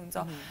त्यो पनि हुन्छ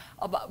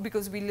अब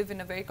because we live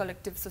in a very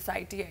collective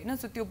society हैन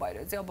सो त्यो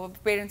भएर चाहिँ अब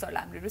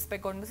पेरेन्ट्सहरुलाई हामीले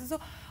रेस्पेक्ट गर्नुपर्छ सो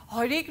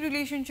हरेक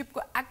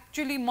रिलेसनशिपको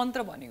एक्चुअली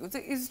मन्त्र भनेको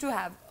चाहिँ is to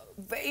have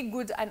very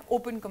good and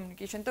open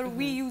communication तर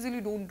we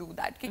usually don't do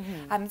that के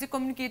हामी चाहिँ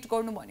कम्युनिकेट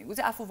गर्नु भनेको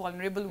चाहिँ आफू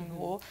vulnerable हुनु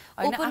हो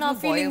हैन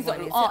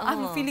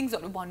आफ्नो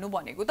फिलिङ्सहरु भन्नु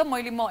भनेको त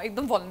मैले म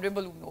एकदम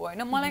vulnerable हुनु हो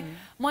हैन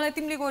मलाई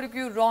तिमीले गरेको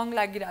यो रङ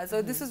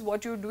लागिरहेछ this is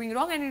what you're doing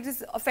wrong and it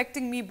is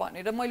affecting me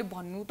भनेर मैले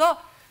भन्नु त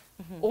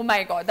oh my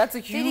god that's a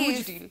huge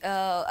deal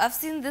I've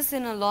seen this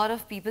in a lot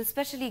of people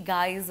especially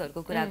guys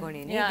हरुको कुरा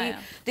गर्ने नि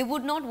they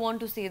would not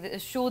want to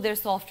show their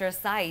softer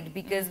side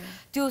because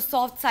त्यो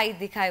soft side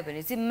देखायो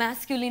भने चाहिँ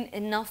masculine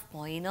enough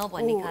भएन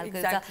भन्ने खालको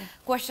एउटा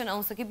क्वेशन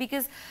आउँछ कि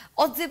because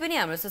अझै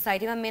पनि हाम्रो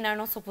सोसाइटीमा men are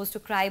not supposed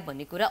to cry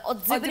भन्ने कुरा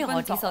अझै पनि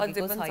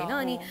हटिसकेको छैन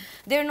अनि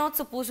they are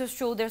not supposed to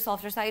show their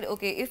softer side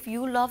okay if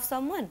you love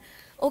someone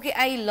okay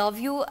I love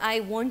you I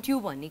want you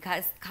भन्ने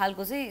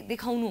खालको चाहिँ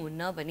देखाउनु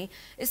हुन्न भने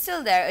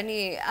still there अनि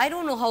I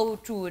don't know how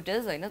true it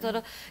is हैन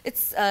तर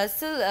it's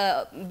still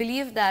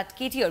believe that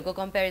केटीहरुको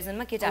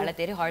कम्पेरिजनमा केटाहरुलाई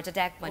धेरै हार्ट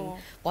अट्याक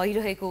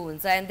भइरहेको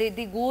हुन्छ and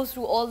they go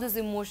through all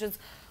these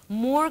emotions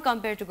more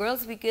compared to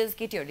girls because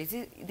केटीहरुले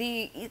चाहिँ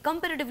they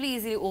comparatively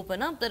easily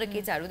open up तर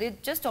केटाहरु they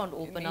just don't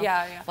open up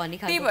भन्ने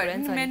खालको कुरा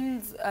छ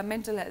men's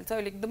mental health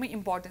चाहिँ एकदमै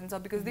इम्पोर्टेन्ट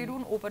छ because they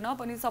don't open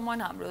up अनि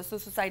someone हाम्रो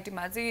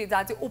सोसाइटीमा चाहिँ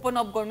जहाँ चाहिँ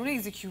open up गर्नु नै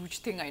is a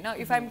huge thing हैन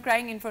if I'm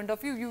crying in front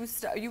of you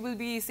you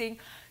will be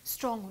saying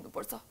strong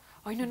हुनुपर्छ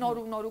हैन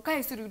नरु कहाँ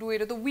यसरी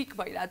रोएर त वीक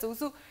भइराछ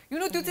सो यु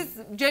नो त्यो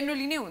चाहिँ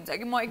जनरली नै हुन्छ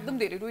कि म एकदम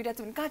धेरै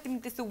रोइराछ भने कहाँ तिमी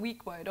त्यस्तो वीक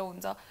भएर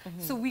हुन्छ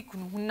सो वीक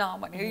हुनुहुन्न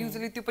भनेर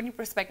युजुअली त्यो पनि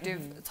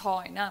पर्सपेक्टिभ छ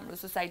हैन हाम्रो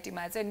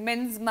सोसाइटीमा चाहिँ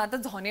मेन्समा त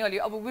झनै अलि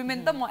अब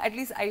वुमेन त म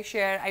at least I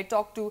share I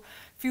talk to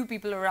few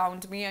people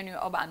around me अनि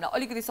अब हामीलाई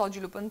अलिकति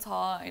सजिलो पनि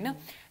छ हैन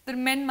तर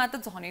मेनमा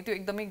त झनै त्यो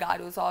एकदमै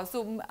गाह्रो छ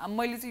सो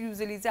मैले चाहिँ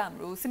युजुअली चाहिँ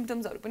हाम्रो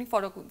सिम्पटम्सहरु पनि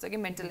फरक हुन्छ कि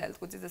मेन्टल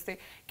हेल्थको चाहिँ जस्तै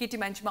केटी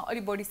मान्छेमा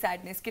अलि बढी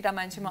स्याडनेस केटा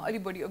मान्छेमा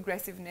अलि बढी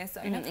अग्रेसिभनेस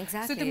हैन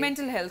सो त्यो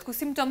मेन्टल हेल्थको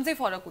सिम्पटम चाहिँ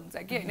फरक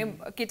हुन्छ कि हैन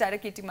केटा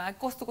र केटीमा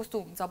कस्तो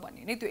कस्तो हुन्छ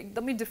भन्ने नै त्यो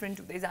एकदमै डिफरेन्ट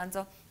हुँदै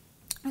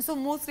जान्छ सो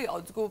मोस्टली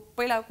हजुरको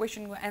पहिला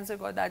क्वेसनको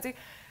एन्सर गर्दा चाहिँ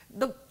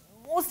the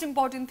most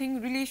important thing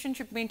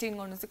relationship maintain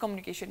गर्नु चाहिँ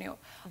कम्युनिकेसन हो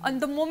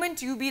and the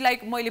moment you be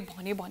like मैले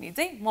भने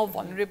चाहिँ म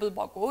vulnerable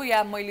भएको हो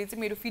या मैले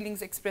चाहिँ मेरो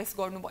फिलिङ्स एक्सप्रेस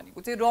गर्नु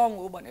भनेको चाहिँ रङ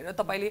हो भनेर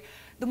तपाईले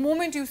the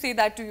moment you say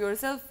that to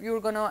yourself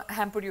you're gonna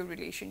hamper your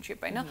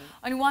relationship हैन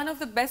अनि one of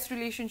the best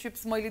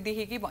relationships मैले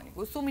देखेकै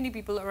भनेको so many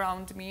people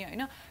around me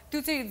हैन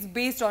त्यो चाहिँ it's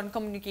based on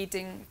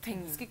communicating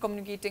things कि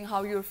communicating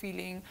how you're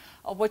feeling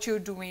what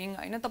you're doing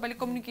हैन तपाईले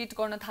कम्युनिकेट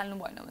गर्न थाल्नु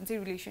भएन भने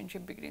चाहिँ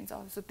रिलेशनशिप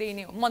बिग्रिन्छ सो त्यही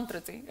नै हो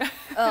मन्त्र चाहिँ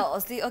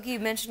अस्ति अघि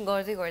मेन्सन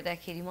गर्दै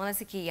गर्दाखेरि मलाई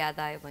चाहिँ के याद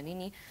आयो भने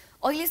नि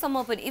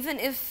अहिलेसम्म पनि even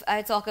if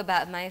I talk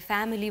about my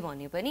family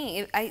भने पनि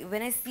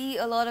when I see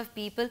a lot of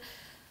people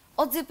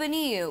अझै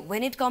पनि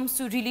when it comes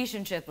to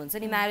relationship हुन्छ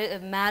नि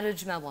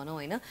म्यारेजमा भनौँ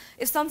हैन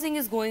if something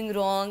is going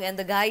wrong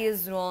and the guy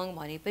is wrong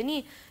भने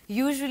पनि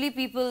usually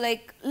people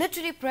like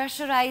literally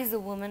pressurize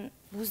the woman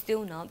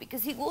बुझ्दैउ न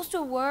because he goes to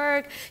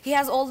work he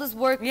has all this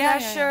work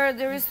pressure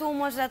there is so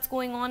much that's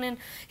going on in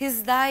his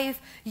life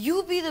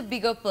you be the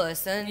bigger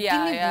person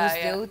तिमी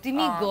बुझ्दैउ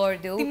तिमी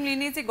गर्दैउ तिमीले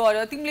नै चाहिँ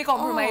गर तिमीले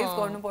compromise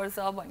गर्नुपर्छ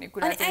भन्ने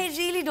कुरा and I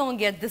really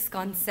don't get this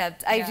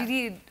concept I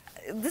really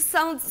this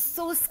sounds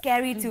so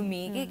scary to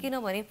me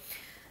किनभने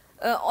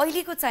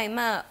अहिलेको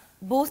टाइममा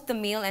both the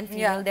male and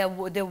female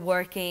they're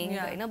working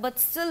you know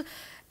but still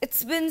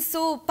it's been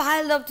so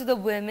piled up to the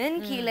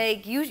women कि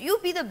like you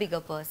be the bigger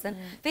person.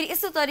 फेरि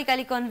यस्तो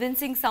तरिकाले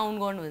convincing sound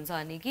गर्नुहुन्छ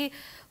अनि कि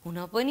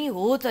हुन पनि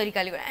हो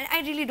तरिकाले गर्नु.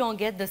 I really don't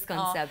get this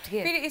concept.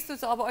 फेरि यस्तो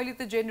छ अब अहिले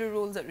त जेन्डर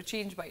रोल्सहरु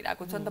चेन्ज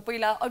भइराको छ नि त.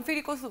 पहिला अनि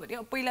फेरि कस्तो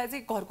भने पहिला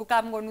चाहिँ घरको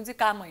काम गर्नु चाहिँ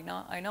काम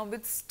हैन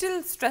but still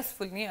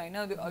stressful नि हैन.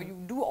 You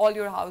do all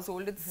your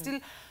household, it's still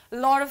a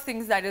lot of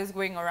things that is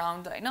going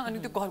around हैन. अनि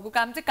त्यो घरको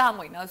काम चाहिँ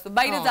काम हैन. So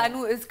बाहिर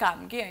जानु is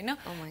काम के हैन.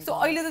 So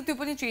अहिले त त्यो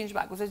पनि चेन्ज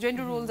भएको छ.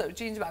 जेन्डर रोल्सहरु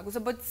चेन्ज भएको छ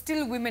but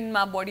still women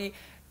मा बढी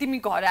तिमी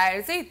घर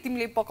आएर चाहिँ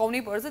तिमीले पकाउनै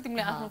पर्छ,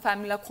 तिमीले आफ्नो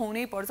फ्यामिलीलाई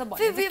खुवाउनै पर्छ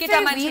भन्ने केटा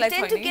मान्छेलाई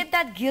छैन. To get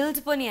that guilt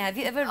पनि, have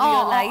you ever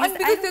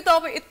realized? अनि त्यो त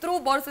अब यत्रो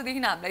वर्षदेखि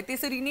हामीलाई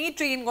त्यसरी नै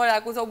ट्रेन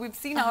गराएको छ. We've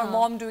seen our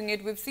mom doing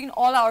it, we've seen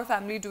all our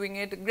family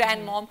doing it,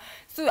 grandmom.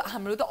 So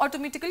हाम्रो त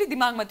अटोमेटिकली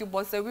दिमागमा त्यो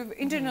बस्छ. We've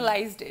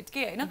internalized it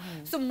के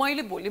हैन. So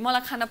मैले भोलि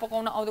मलाई खाना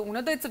पकाउन आउँदैन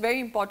हुन त it's a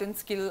very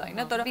important skill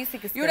हैन. तर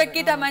एउटा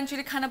केटा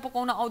मान्छेले खाना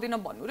पकाउन आउँदैन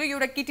भन्नु र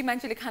एउटा केटी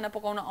मान्छेले खाना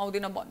पकाउन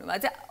आउँदैन भन्नुमा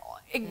चाहिँ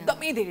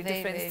एकदमै धेरै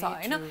डिफरेन्स छ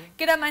हैन.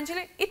 केटा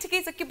मान्छेले ठिकै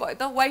छ के भयो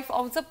त वाइफ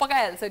आउँछ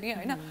पकाइहाल्छ नि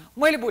हैन.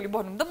 मैले भोलि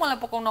भन्नु त मलाई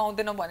पकाउन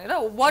आउँदैन भनेर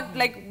what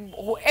like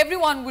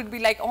everyone would be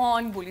like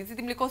अनि भोलि चाहिँ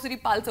तिमीले कसरी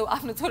पाल्छौ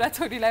आफ्नो छोरा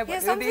छोरीलाई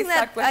भनेर. Something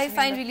that I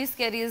find really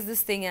scary is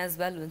this thing as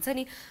well हुन्छ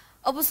नि.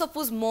 अब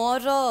सपोज म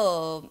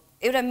र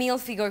एउटा मेल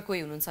फिगर कोही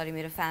हुनुहुन्छ अरे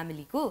मेरो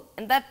फ्यामिलीको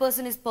and that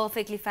person is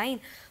perfectly fine.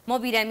 म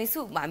बिरामी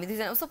छु हामी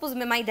दुईजना suppose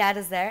my dad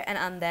is there and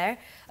I'm there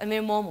and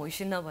मेरो मम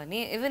होइसिन्न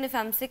भने even if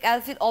I'm sick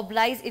I'll feel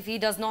obliged if he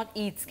does not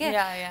eat के.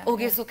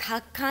 Okay so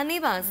खानै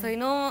भएको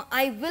छैन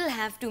I will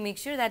have to make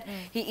sure that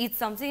he eats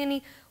something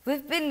and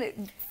we've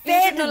been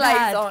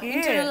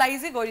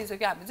internalize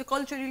गरिसक्यो हामी चाहिँ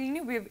culturally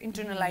नै we have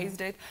internalized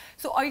it.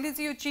 So अहिले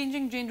चाहिँ यो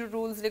changing gender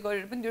roles ले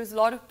गरेर पनि there's a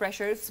lot of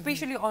pressure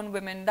especially on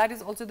women. That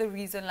is also the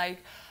reason like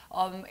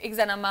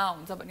एकजनामा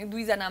हुन्छ भने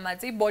दुईजनामा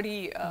चाहिँ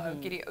बढी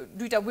के रे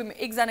दुईटा वुमेन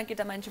एकजना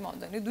केटा मान्छेमा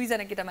हुन्छ भने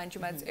दुईजना केटा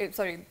मान्छेमा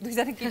सरी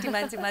दुईजना केटी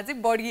मान्छेमा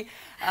चाहिँ बढी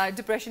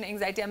depression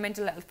anxiety and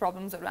mental health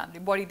प्रब्लम्सहरु हामीले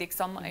बढी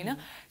देख्छौं हैन.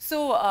 सो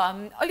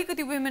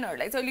अलिकति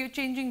वुमेनहरुलाई चाहिँ अहिले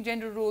चेन्जिङ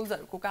जेन्डर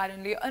रोल्सहरुको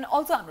कारणले अनि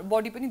अल्सो हाम्रो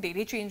बडी पनि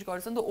धेरै चेन्ज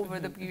गर्छ नि त over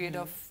the period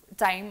of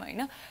time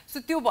हैन. सो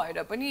त्यो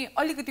भएर पनि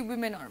अलिकति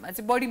वुमेनहरुमा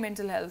चाहिँ body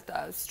mental health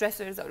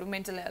स्ट्रेसर्सहरु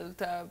mental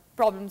health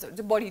प्रब्लम्सहरु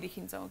चाहिँ बढी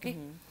देखिन्छ. Okay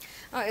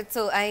Alright,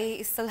 so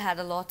I still had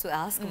a lot to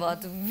ask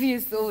but we're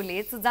so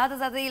late. So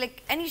Zada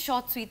like any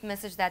short sweet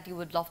message that you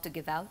would love to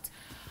give out?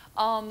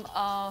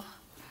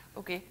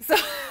 Okay, so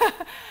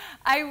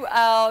I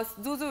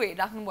जो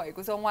हेरिराख्नु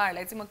भएको छ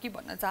उहाँहरुलाई चाहिँ म के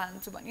भन्न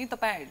चाहन्छु भने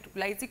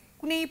तपाईहरुलाई चाहिँ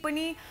कुनै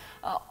पनि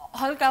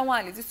हल्का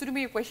उहाँहरुले चाहिँ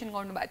सुरुमै यो क्वेशन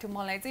गर्नु भएको थियो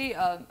मलाई चाहिँ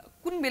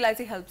कुन बेला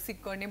चाहिँ हेल्प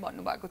सिक गर्ने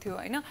भन्नु भएको थियो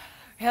हैन.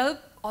 हेल्प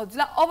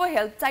हजुरलाई अब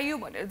हेल्प चाहियो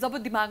भनेर जब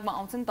दिमागमा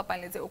आउँछ नि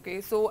तपाईले चाहिँ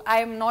okay so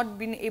I am not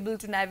been able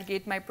to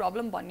navigate my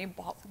problem भन्ने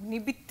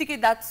बित्तिकै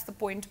that's the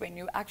point when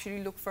you actually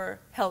look for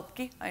help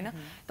के हैन.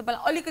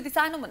 तपाईलाई अलिकति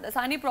सानोभन्दा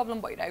सानै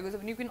प्रब्लम भइरहेको छ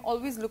भने you can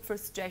always look for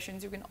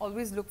suggestions, you can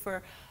always look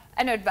for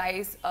an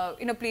advice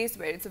in a place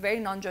where it's very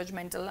non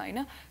judgemental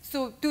हैन.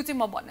 सो त्यो चाहिँ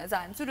म भन्न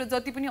चाहन्छु र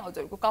जति पनि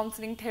हजुरको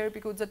काउन्सिलिङ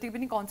थेरापीको जति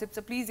पनि कन्सेप्ट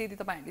छ प्लिज यदि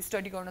तपाईहरुले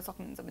स्टडी गर्न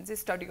सक्नुहुन्छ भने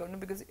चाहिँ स्टडी गर्नु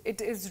because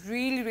it is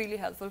really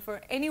helpful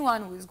for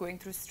anyone who is going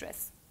through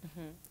stress.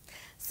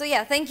 So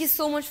yeah, thank you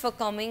so much for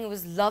coming. It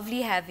was lovely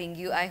having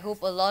you. I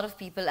hope a lot of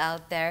people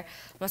out there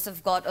must have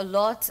got a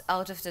lot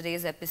out of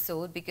today's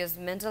episode because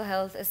mental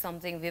health is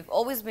something we've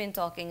always been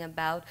talking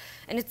about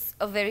and it's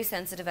a very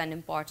sensitive and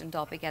important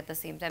topic at the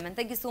same time.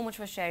 And thank you so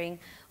much for sharing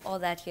all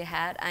that you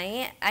had.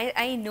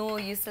 I know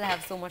you still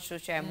have so much to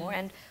share more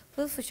and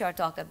we'll for sure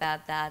talk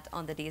about that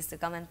on the days to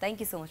come. And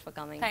thank you so much for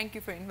coming. Thank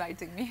you for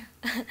inviting me.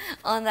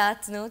 On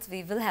that note,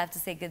 we will have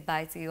to say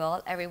goodbye to you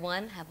all.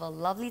 Everyone, have a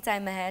lovely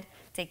time ahead.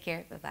 Take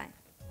care. Bye-bye.